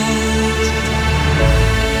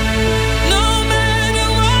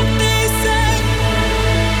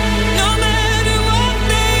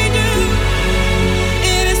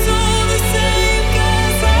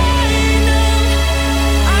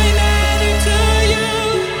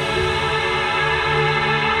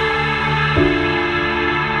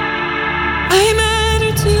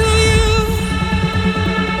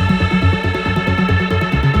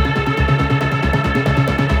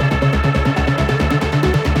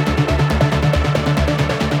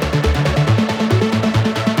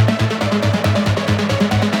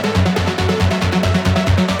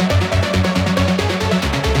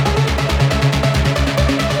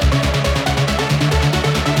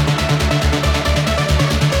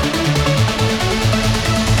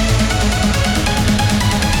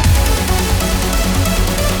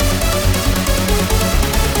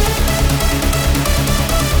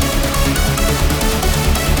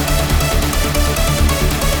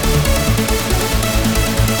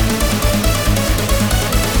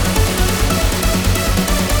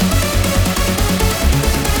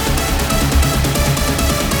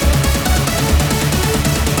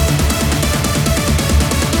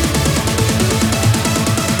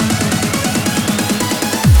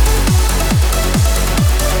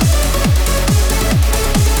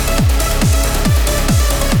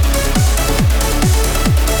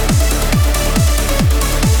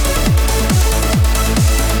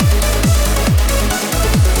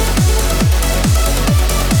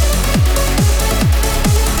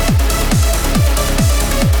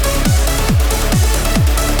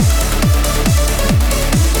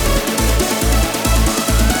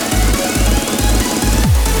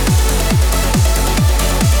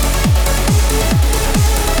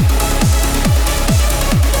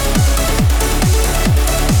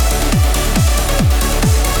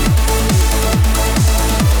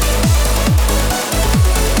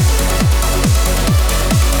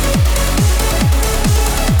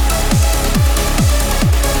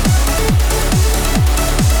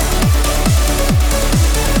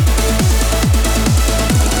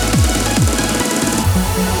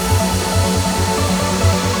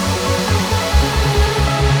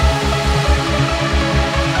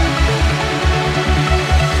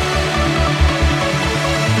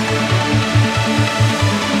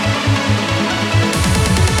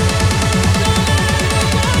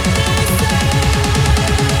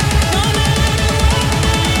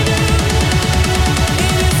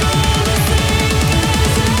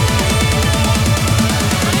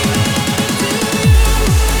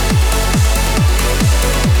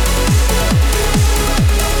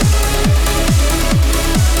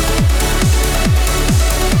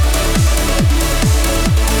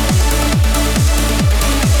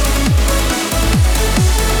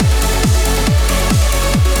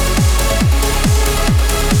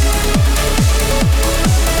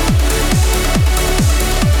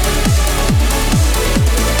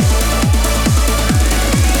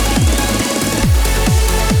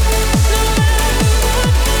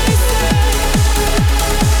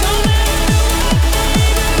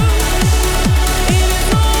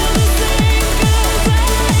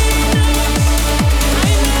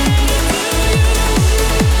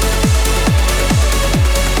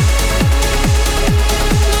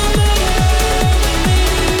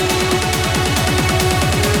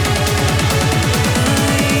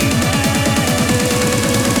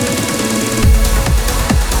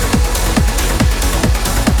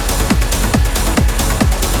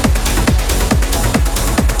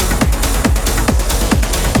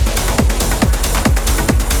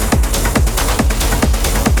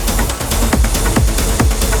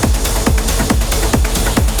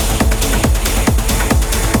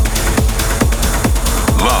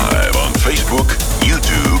 Facebook,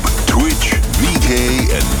 YouTube, Twitch,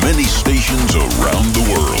 VK, and many stations around the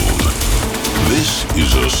world. This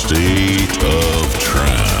is a state of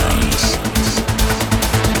trance.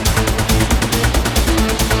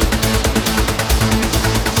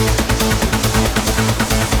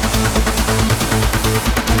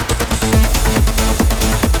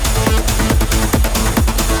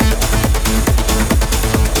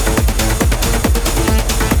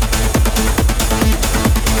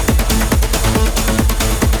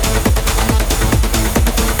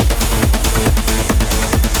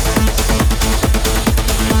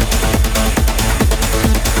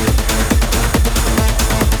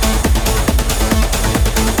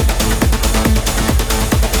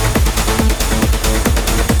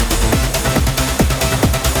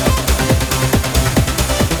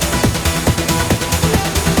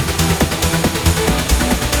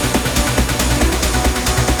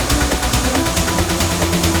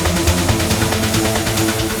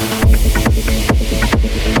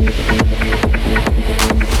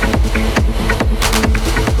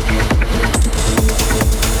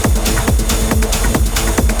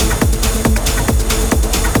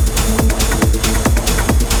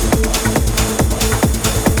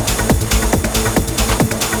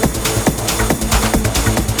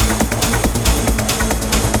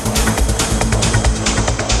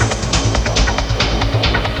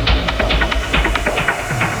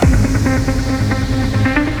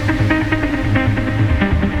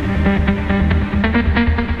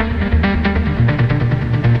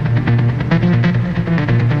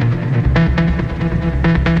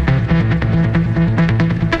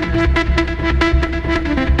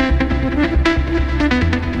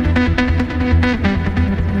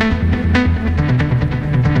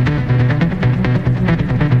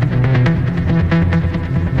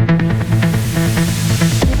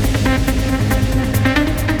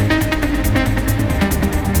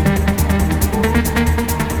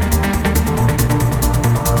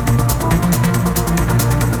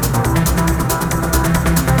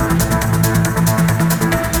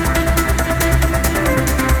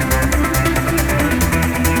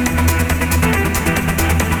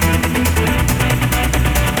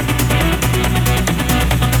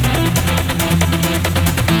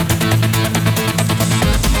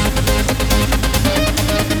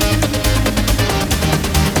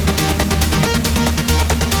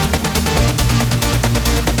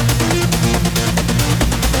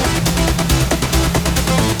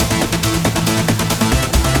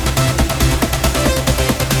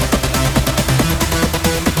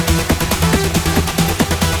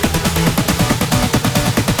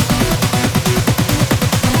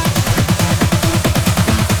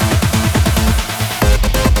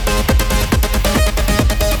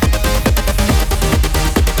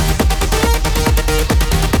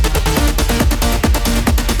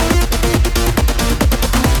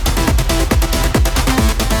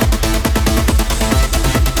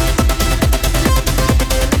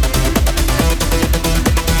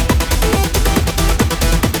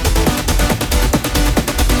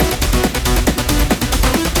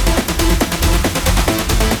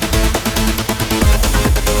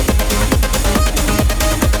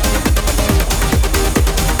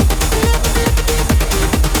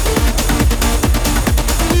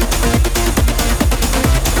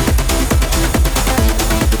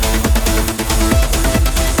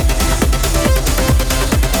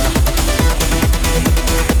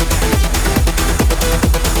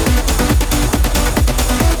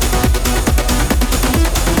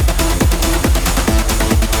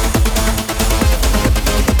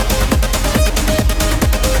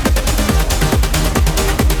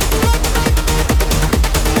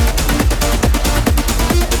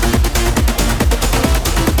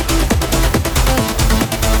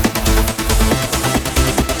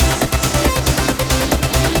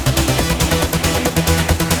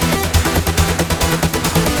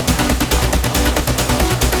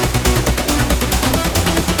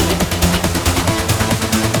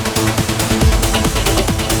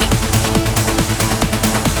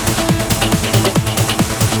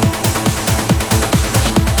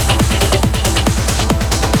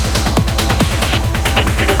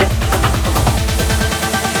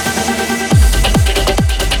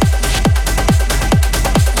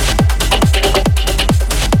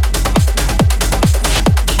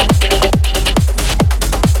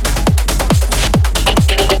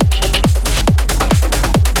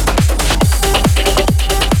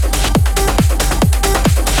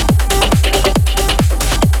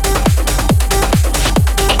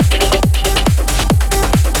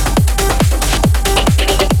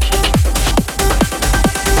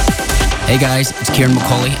 guys, it's Kieran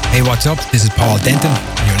McCauley. Hey, what's up? This is Paul Denton,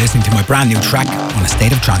 and you're listening to my brand new track on A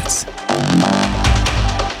State of Trance.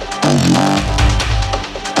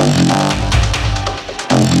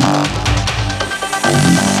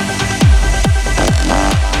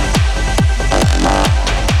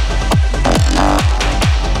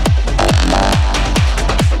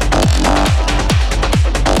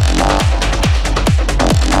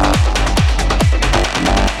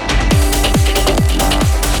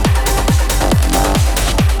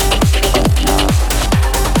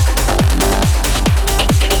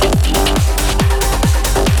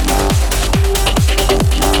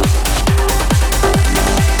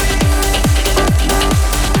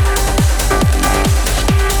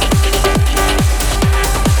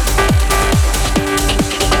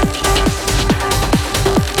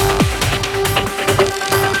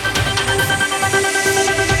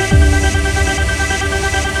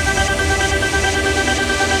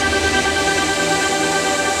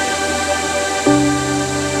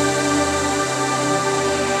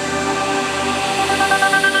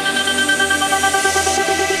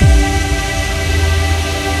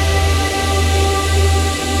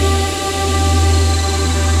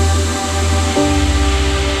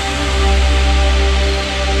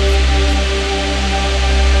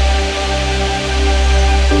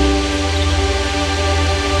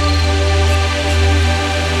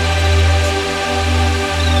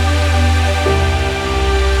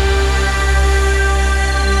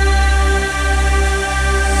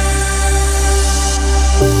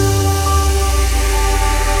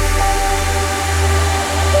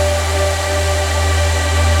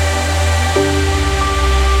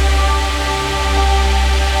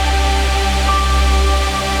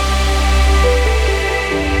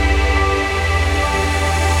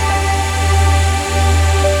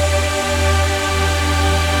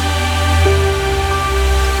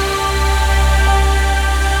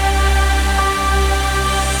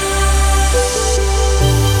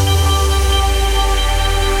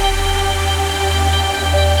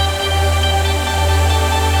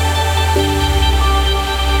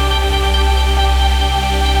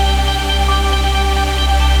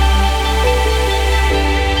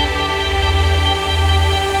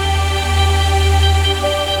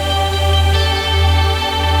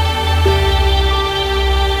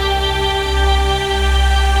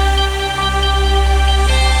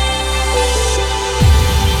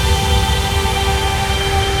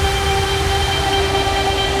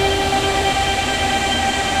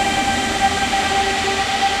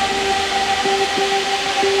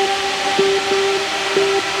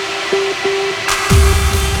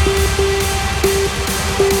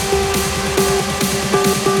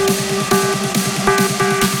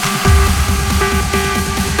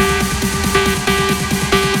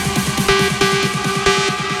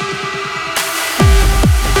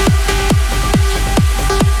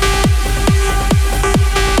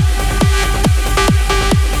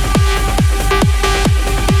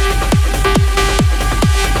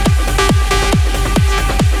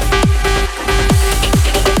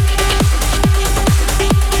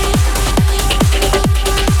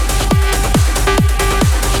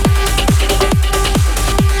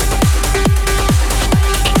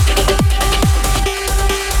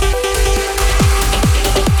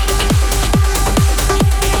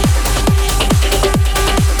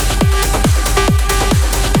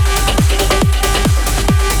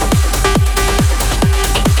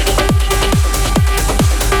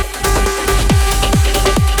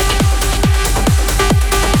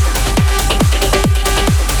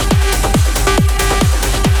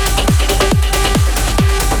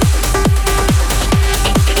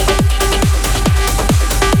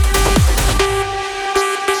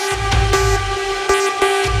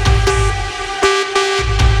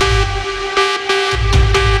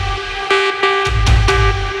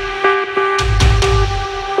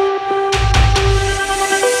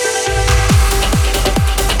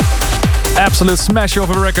 Absolute smash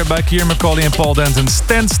of a record by Kieran McCauley and Paul Denton,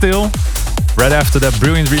 Stand Still. Right after that,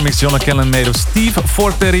 brilliant remix John O'Callaghan made of Steve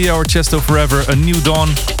Forteria or Chesto Forever, A New Dawn,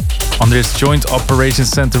 on this Joint Operations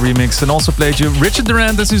Center remix. And also played you Richard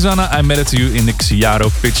Durand and Susanna, I Met It To You in the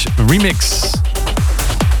Xiaro Pitch remix.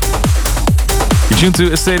 You're tuned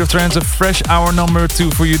to A State of Trance, a fresh hour number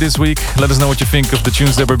 2 for you this week. Let us know what you think of the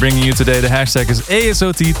tunes that we're bringing you today. The hashtag is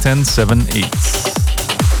ASOT1078.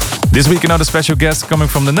 This week, another special guest coming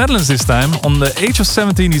from the Netherlands this time. On the age of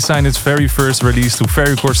 17, he signed his very first release to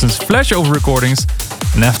Ferry Corsten's Flashover Recordings.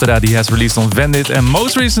 And after that, he has released on Vendit and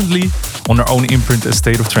most recently on their own imprint, A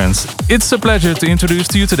State of Trance. It's a pleasure to introduce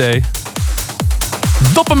to you today,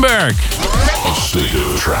 Doppenberg. A State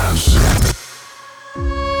of Trance.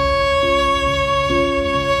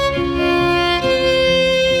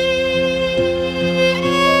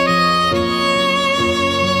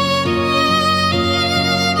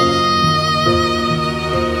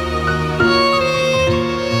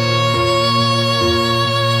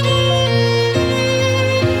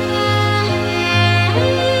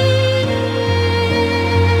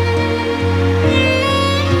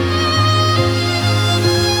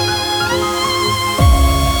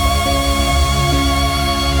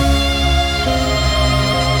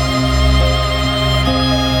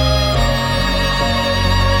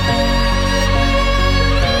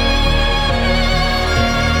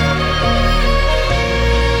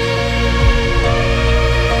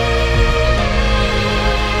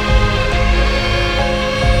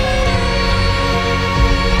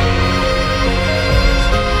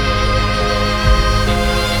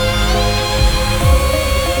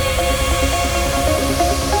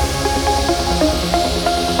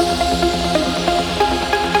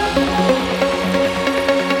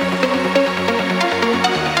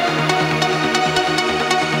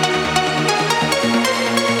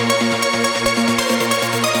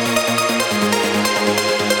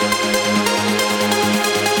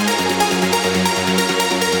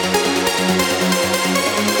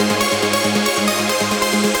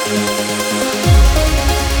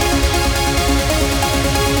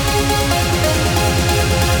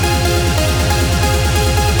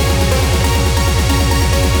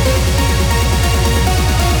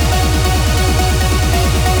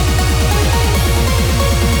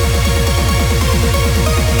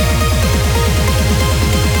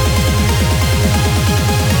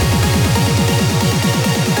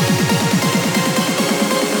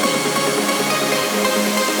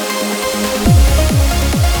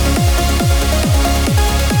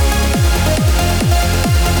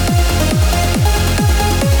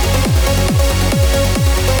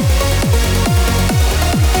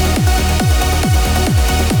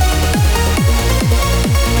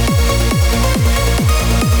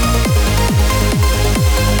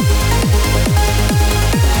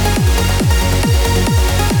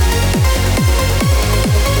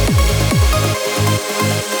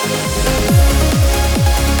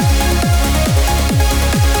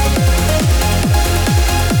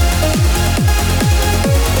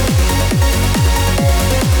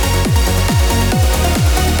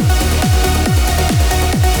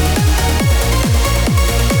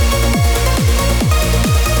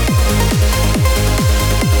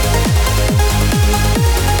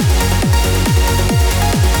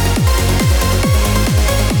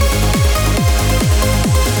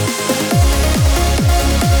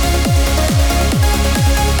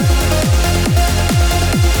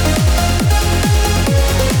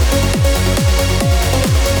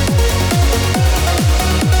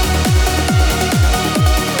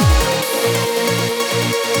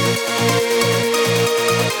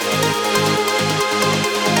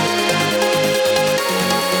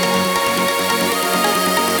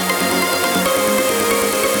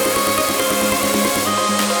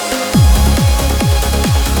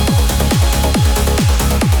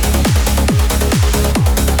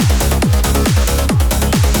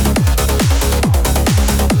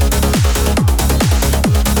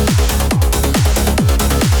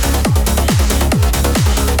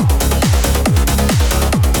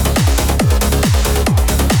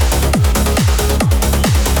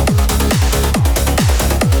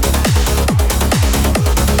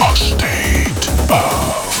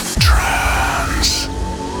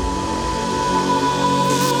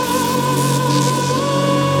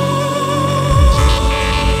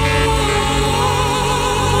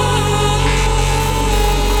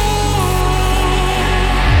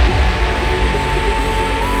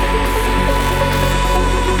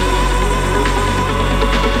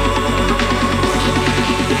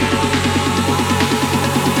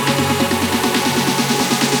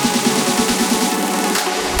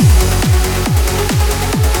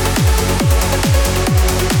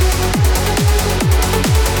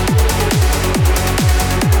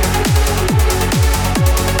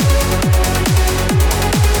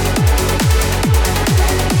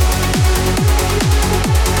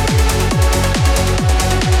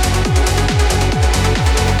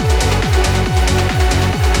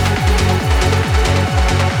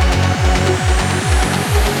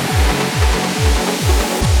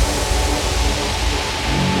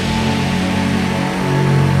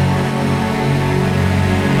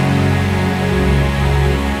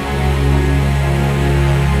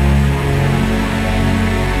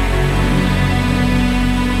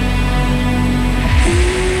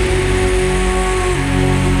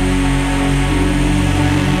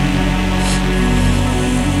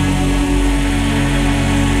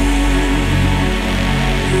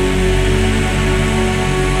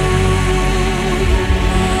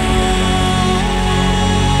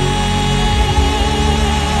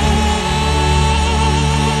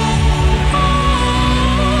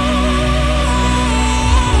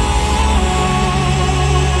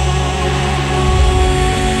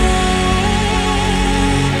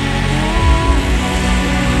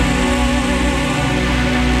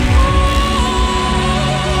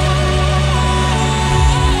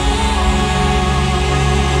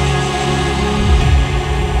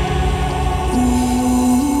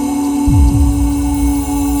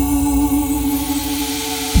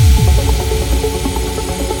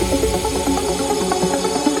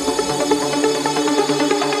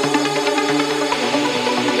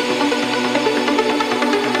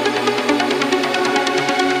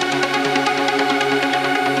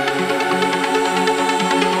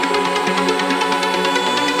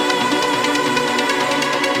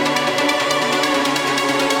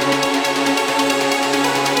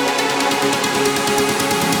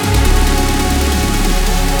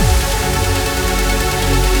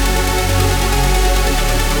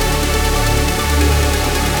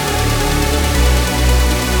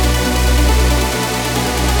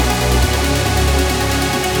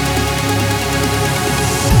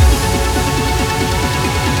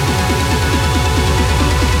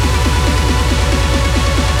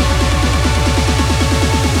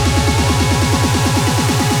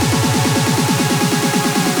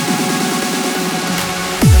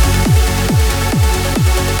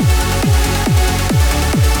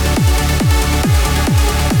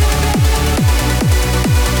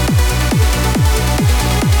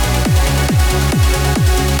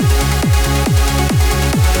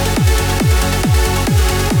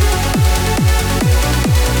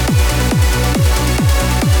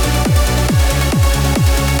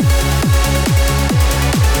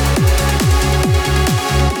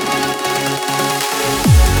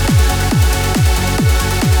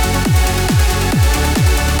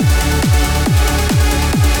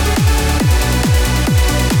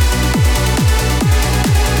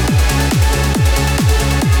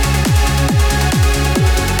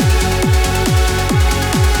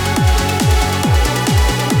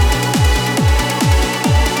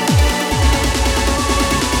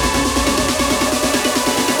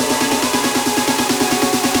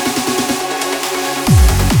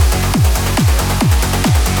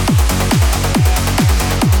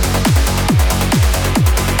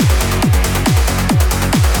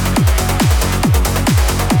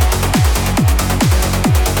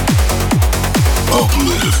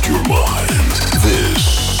 lost your mind.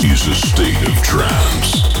 This is a state of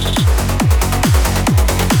trance.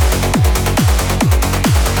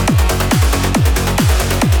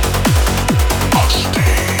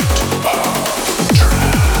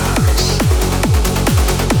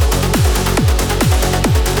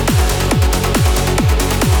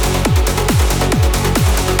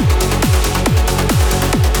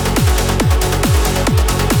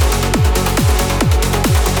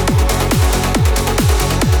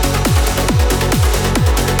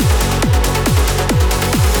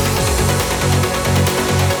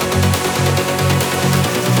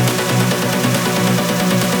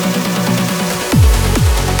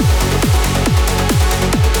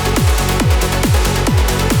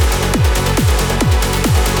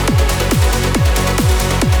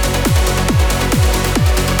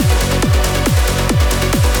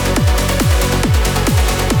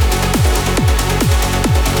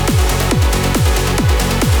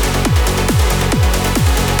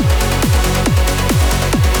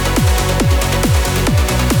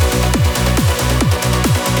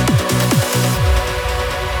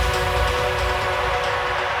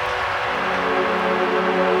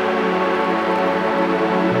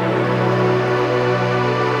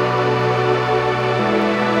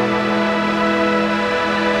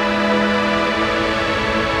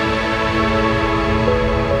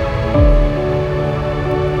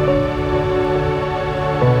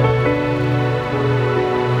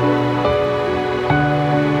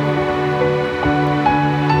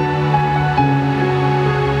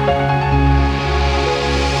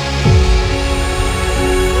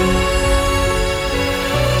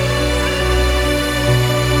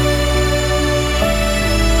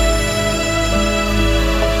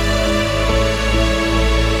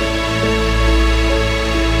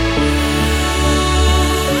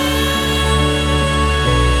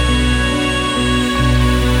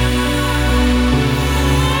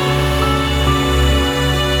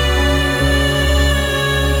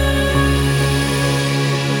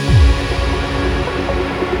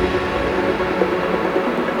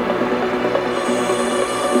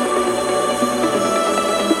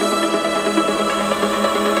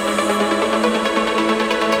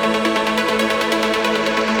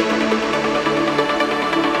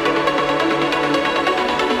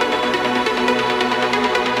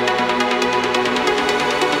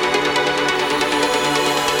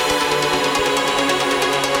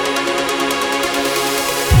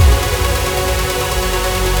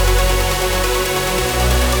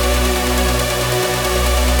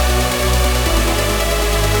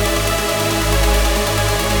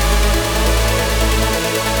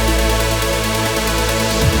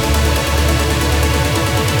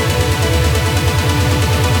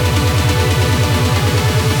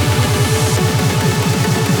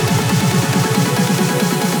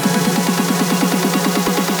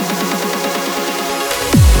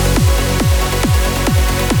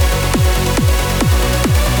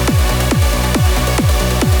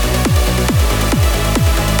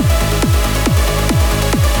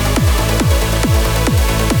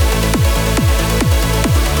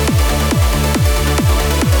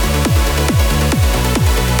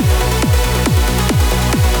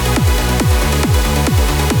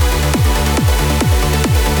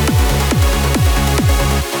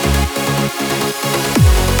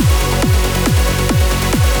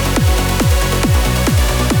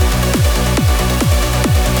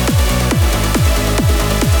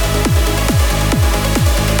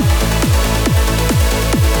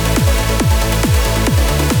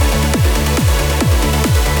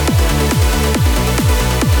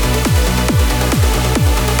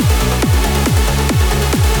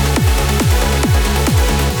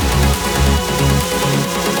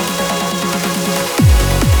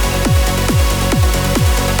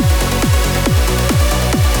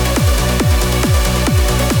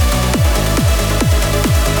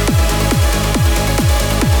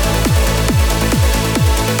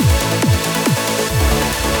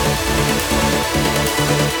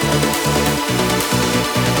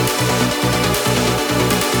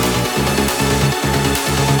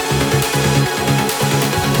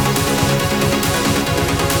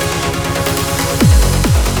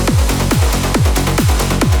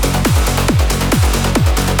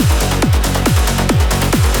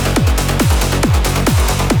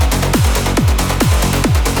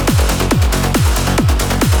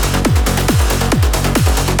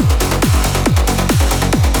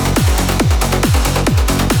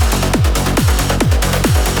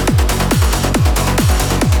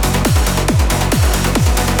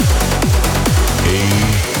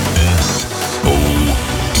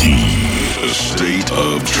 State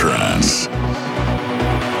of Trance.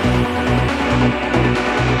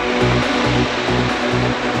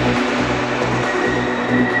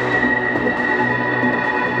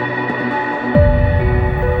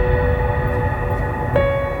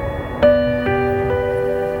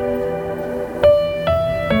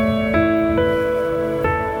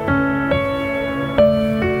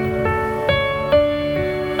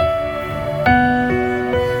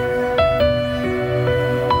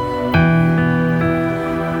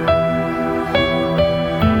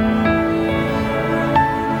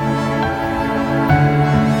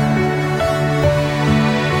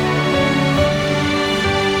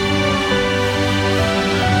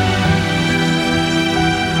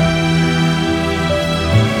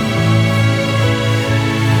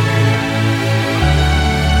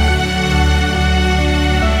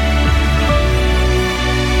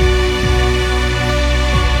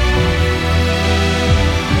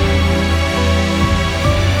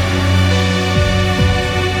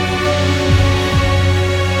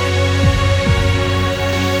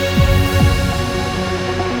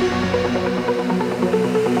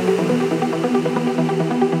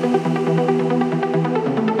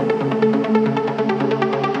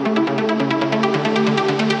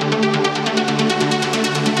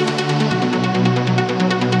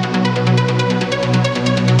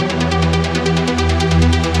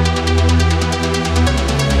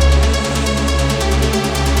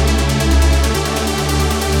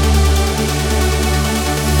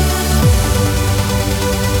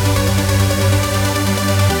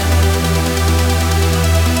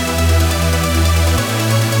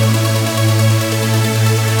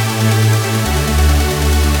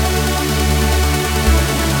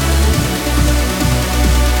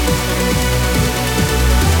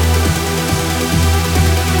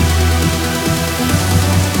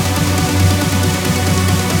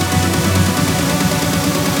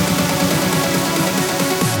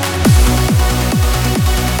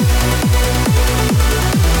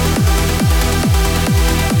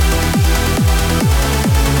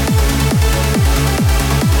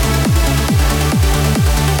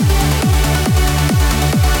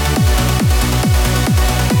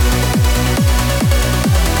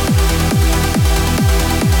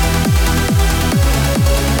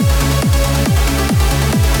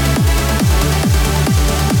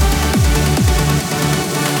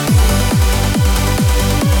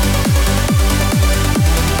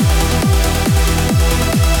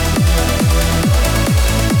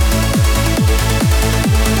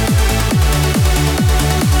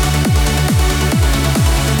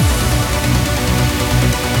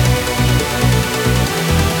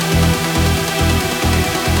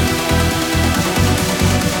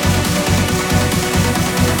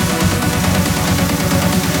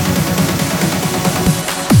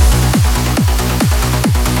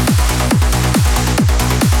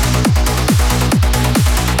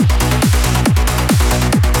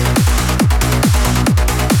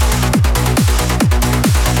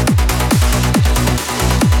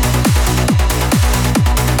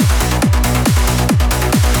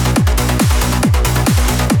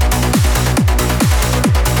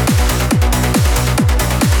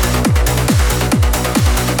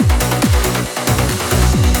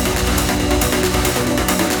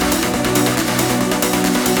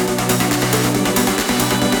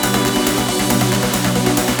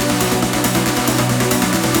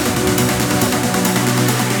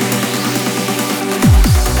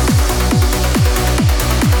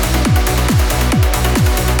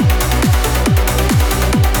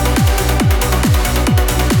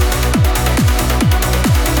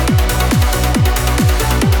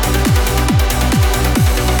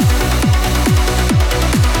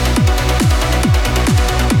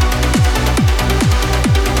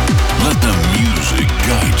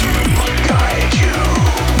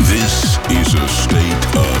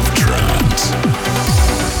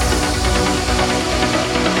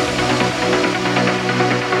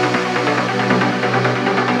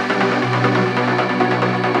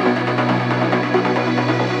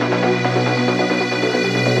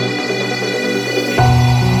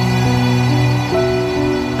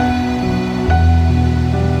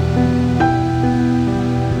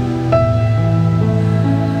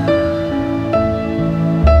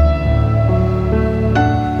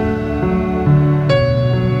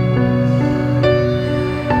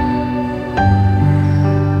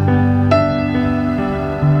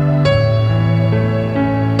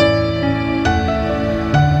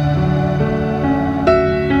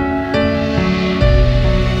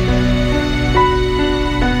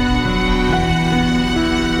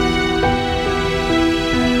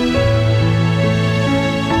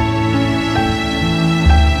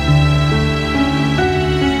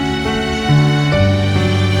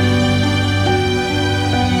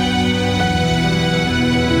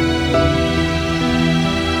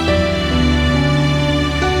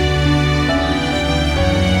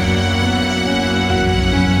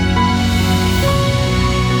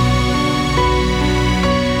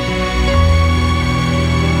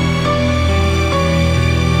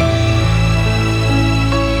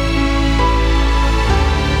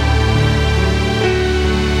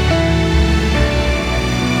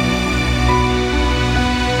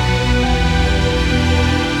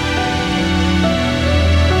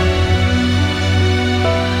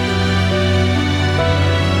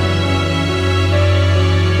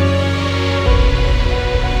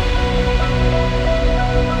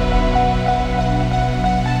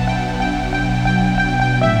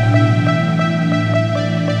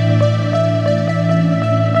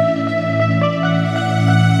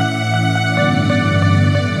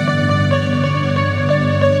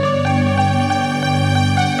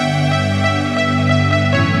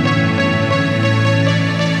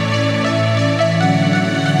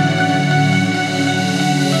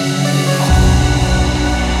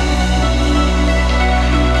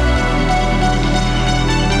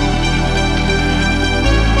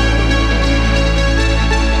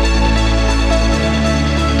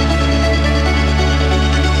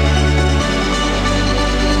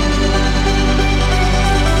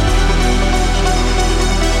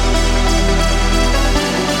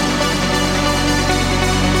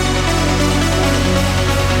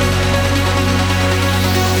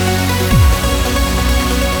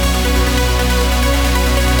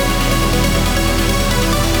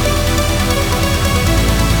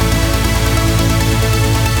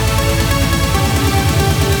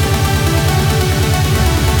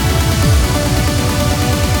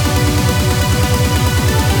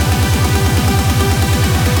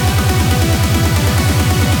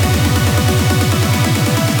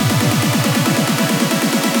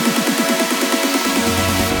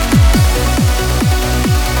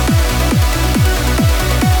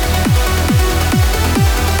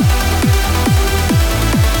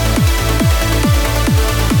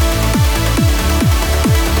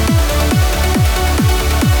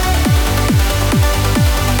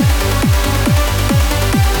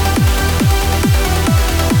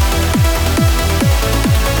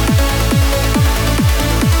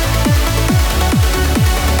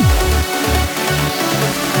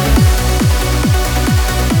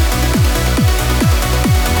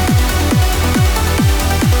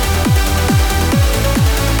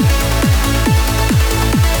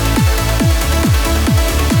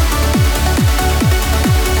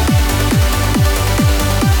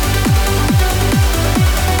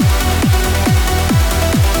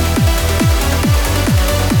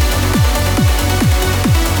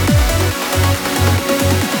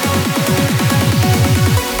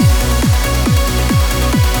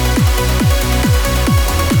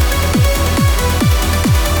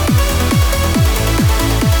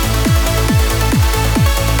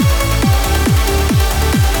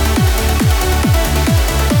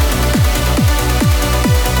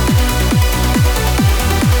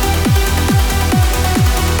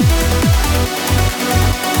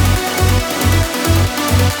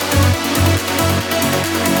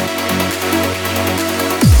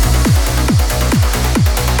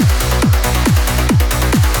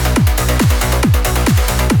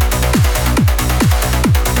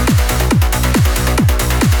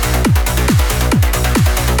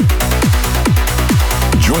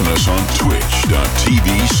 Join us on twitch.tv/ASOT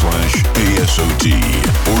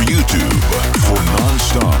or YouTube for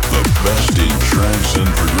non-stop the best in trance and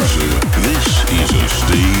progressive. This is a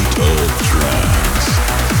state of trance.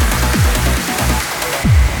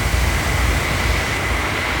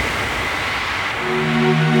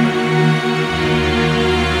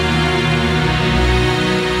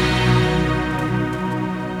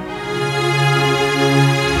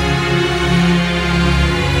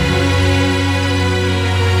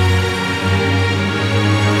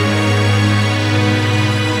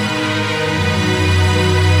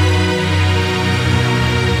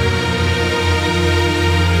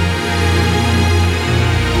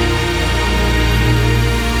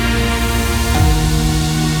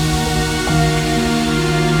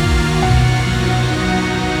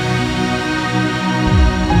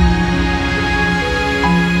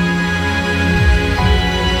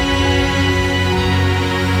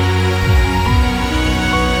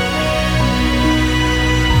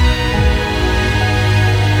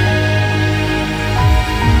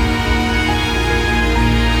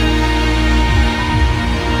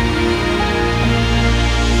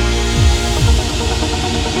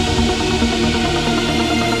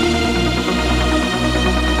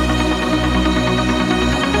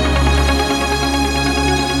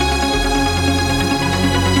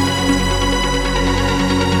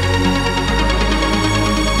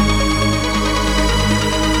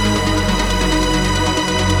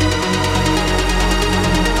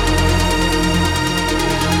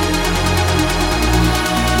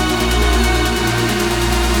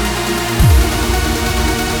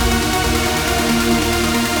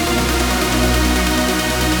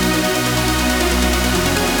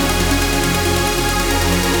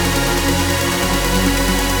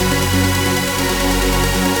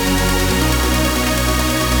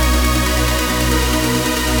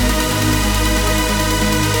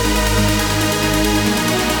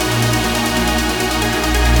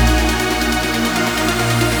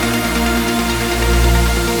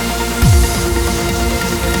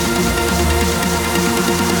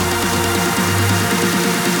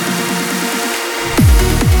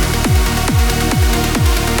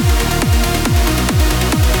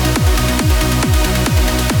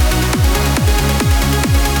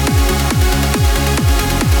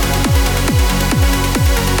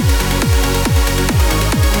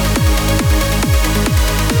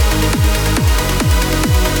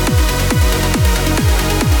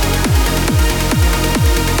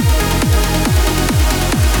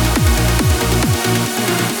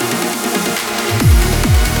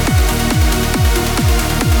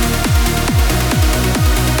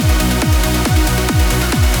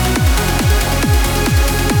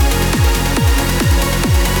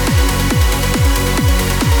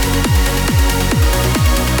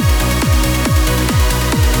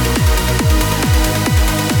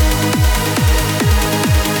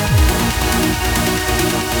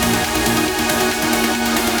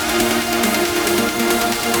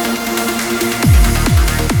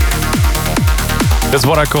 That's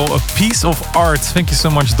what I call a piece of art. Thank you so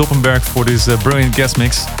much, Doppenberg, for this brilliant guest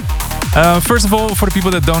mix. First of all, for the people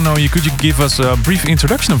that don't know you, could you give us a brief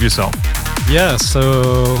introduction of yourself? Yeah,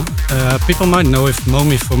 so people might know if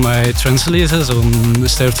me for my trance releases on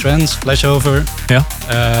State of Trance, Flashover. Yeah.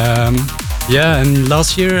 Yeah, and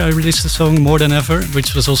last year I released a song More Than Ever,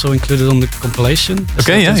 which was also included on the compilation.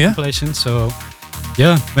 Compilation. So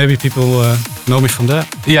yeah, maybe people know me from that.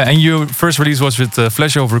 Yeah, and your first release was with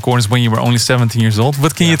Flashover Recordings when you were only 17 years old.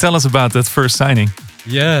 What can you tell us about that first signing?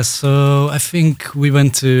 Yeah, so I think we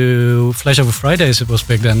went to Flashover Fridays, it was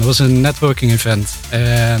back then. It was a networking event.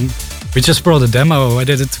 And we just brought a demo. I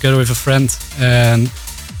did it together with a friend. And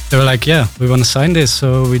they were like, yeah, we want to sign this.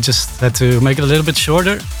 So we just had to make it a little bit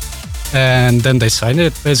shorter. And then they signed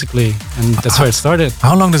it, basically. And that's where it started.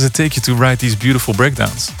 How long does it take you to write these beautiful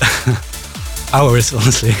breakdowns? Hours,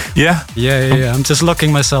 honestly. Yeah? Yeah. I'm just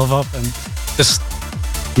locking myself up and just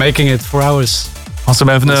making it for hours. Awesome.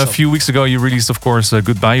 A few weeks ago, you released, of course,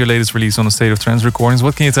 Goodbye, your latest release on the State of Trance Recordings.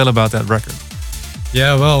 What can you tell about that record?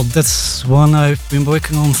 Yeah, well, that's one I've been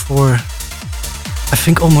working on for, I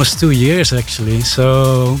think, almost 2 years, actually.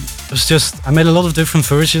 So it was just, I made a lot of different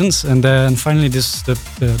versions, and then finally this is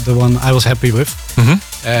the one I was happy with. Mm-hmm.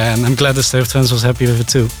 And I'm glad the State of Trance was happy with it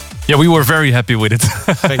too. Yeah, we were very happy with it.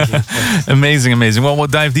 Thank you. Amazing. Well, we'll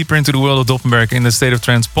dive deeper into the world of Doppenberg in the State of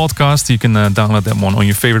Trance podcast. You can download that one on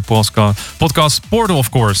your favorite podcast portal,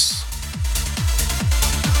 of course.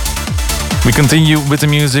 We continue with the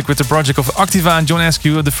music, with the project of Activa and John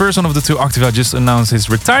Askew. The first one of the two, Activa, just announced his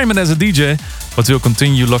retirement as a DJ, but will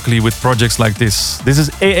continue luckily with projects like this. This is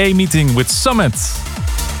AA Meeting with Summit.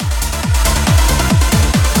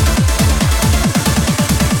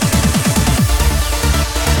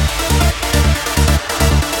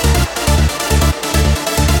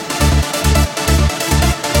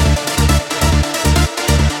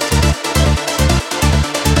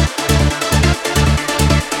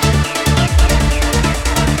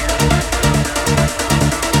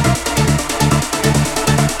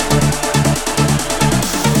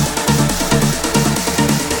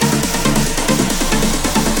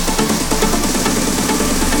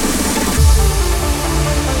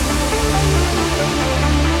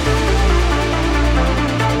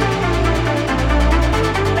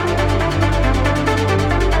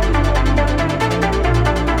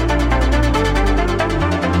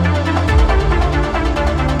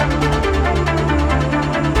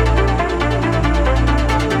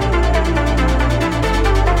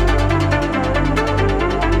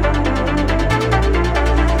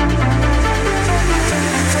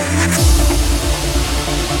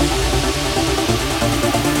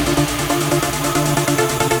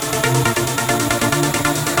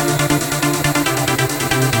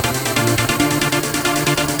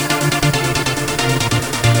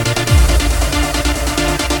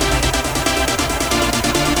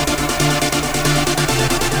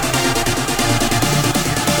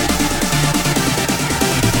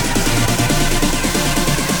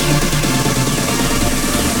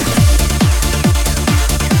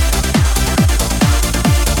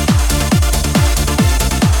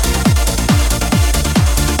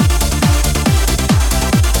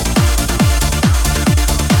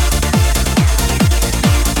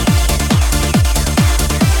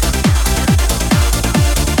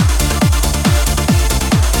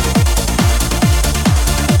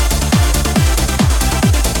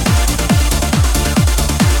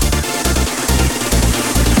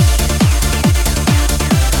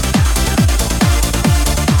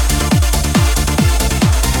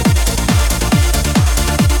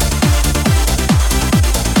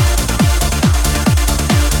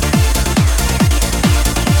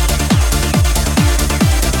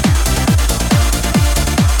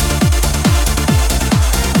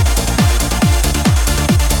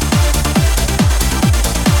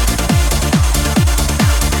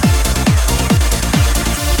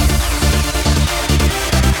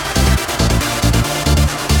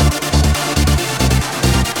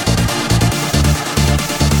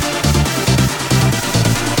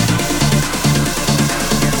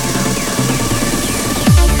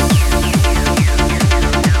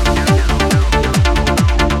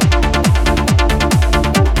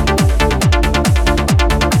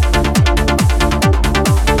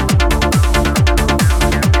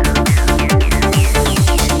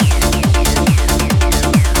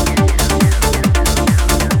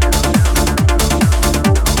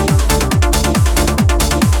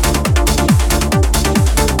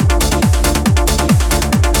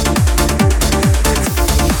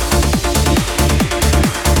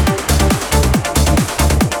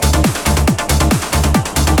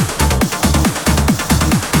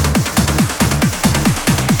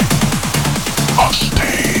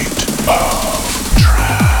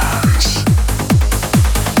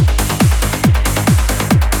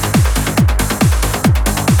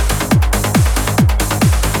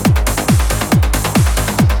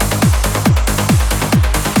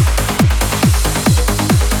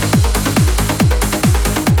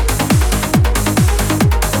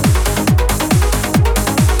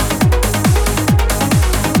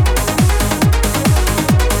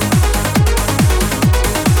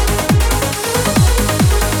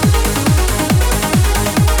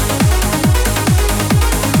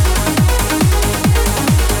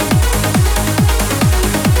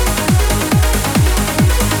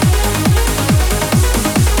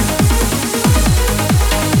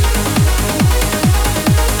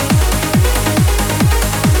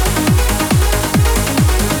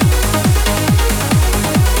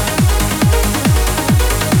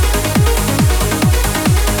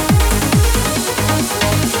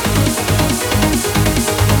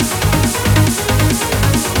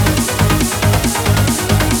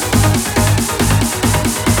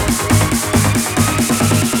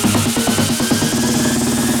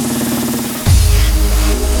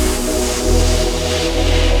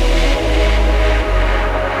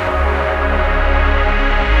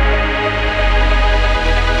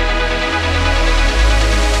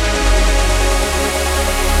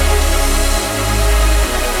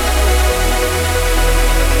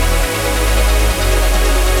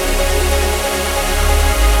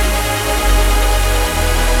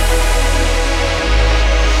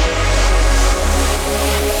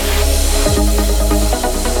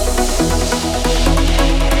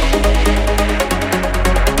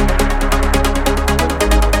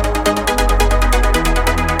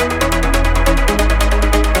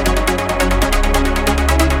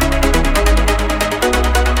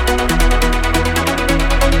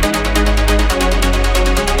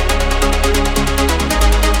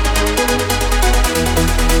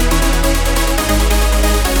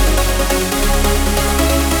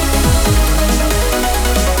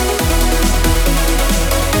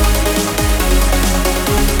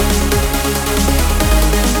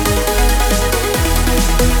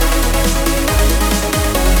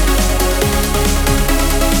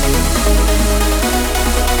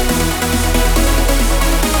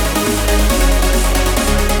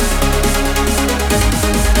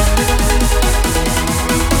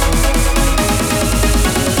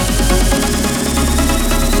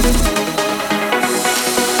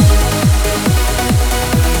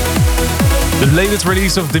 latest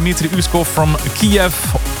release of Dmitry Uskov from Kiev,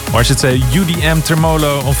 or I should say UDM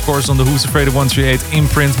Tremolo, of course, on the Who's Afraid of 138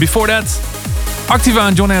 imprint. Before that, Activa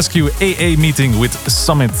and John Askew AA meeting with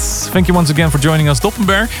Summit. Thank you once again for joining us,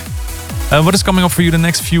 Doppenberg. What is coming up for you the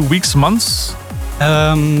next few weeks, months?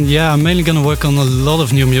 Yeah, I'm mainly gonna work on a lot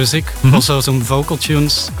of new music. Also some vocal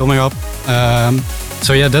tunes coming up.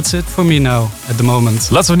 So yeah, that's it for me now at the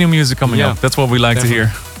moment. Lots of new music coming up. That's what we like to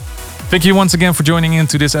hear. Thank you once again for joining in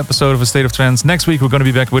to this episode of A State of Trance. Next week we're going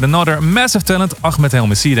to be back with another massive talent, Ahmed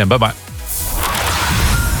Helmi. See you then. Bye-bye.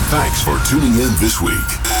 Thanks for tuning in this week.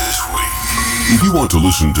 If you want to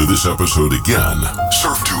listen to this episode again,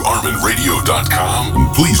 surf to ArminRadio.com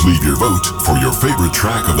and please leave your vote for your favorite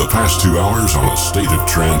track of the past 2 hours on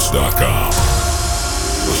AStateOfTrance.com.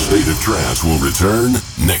 A State of Trance will return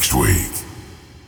next week.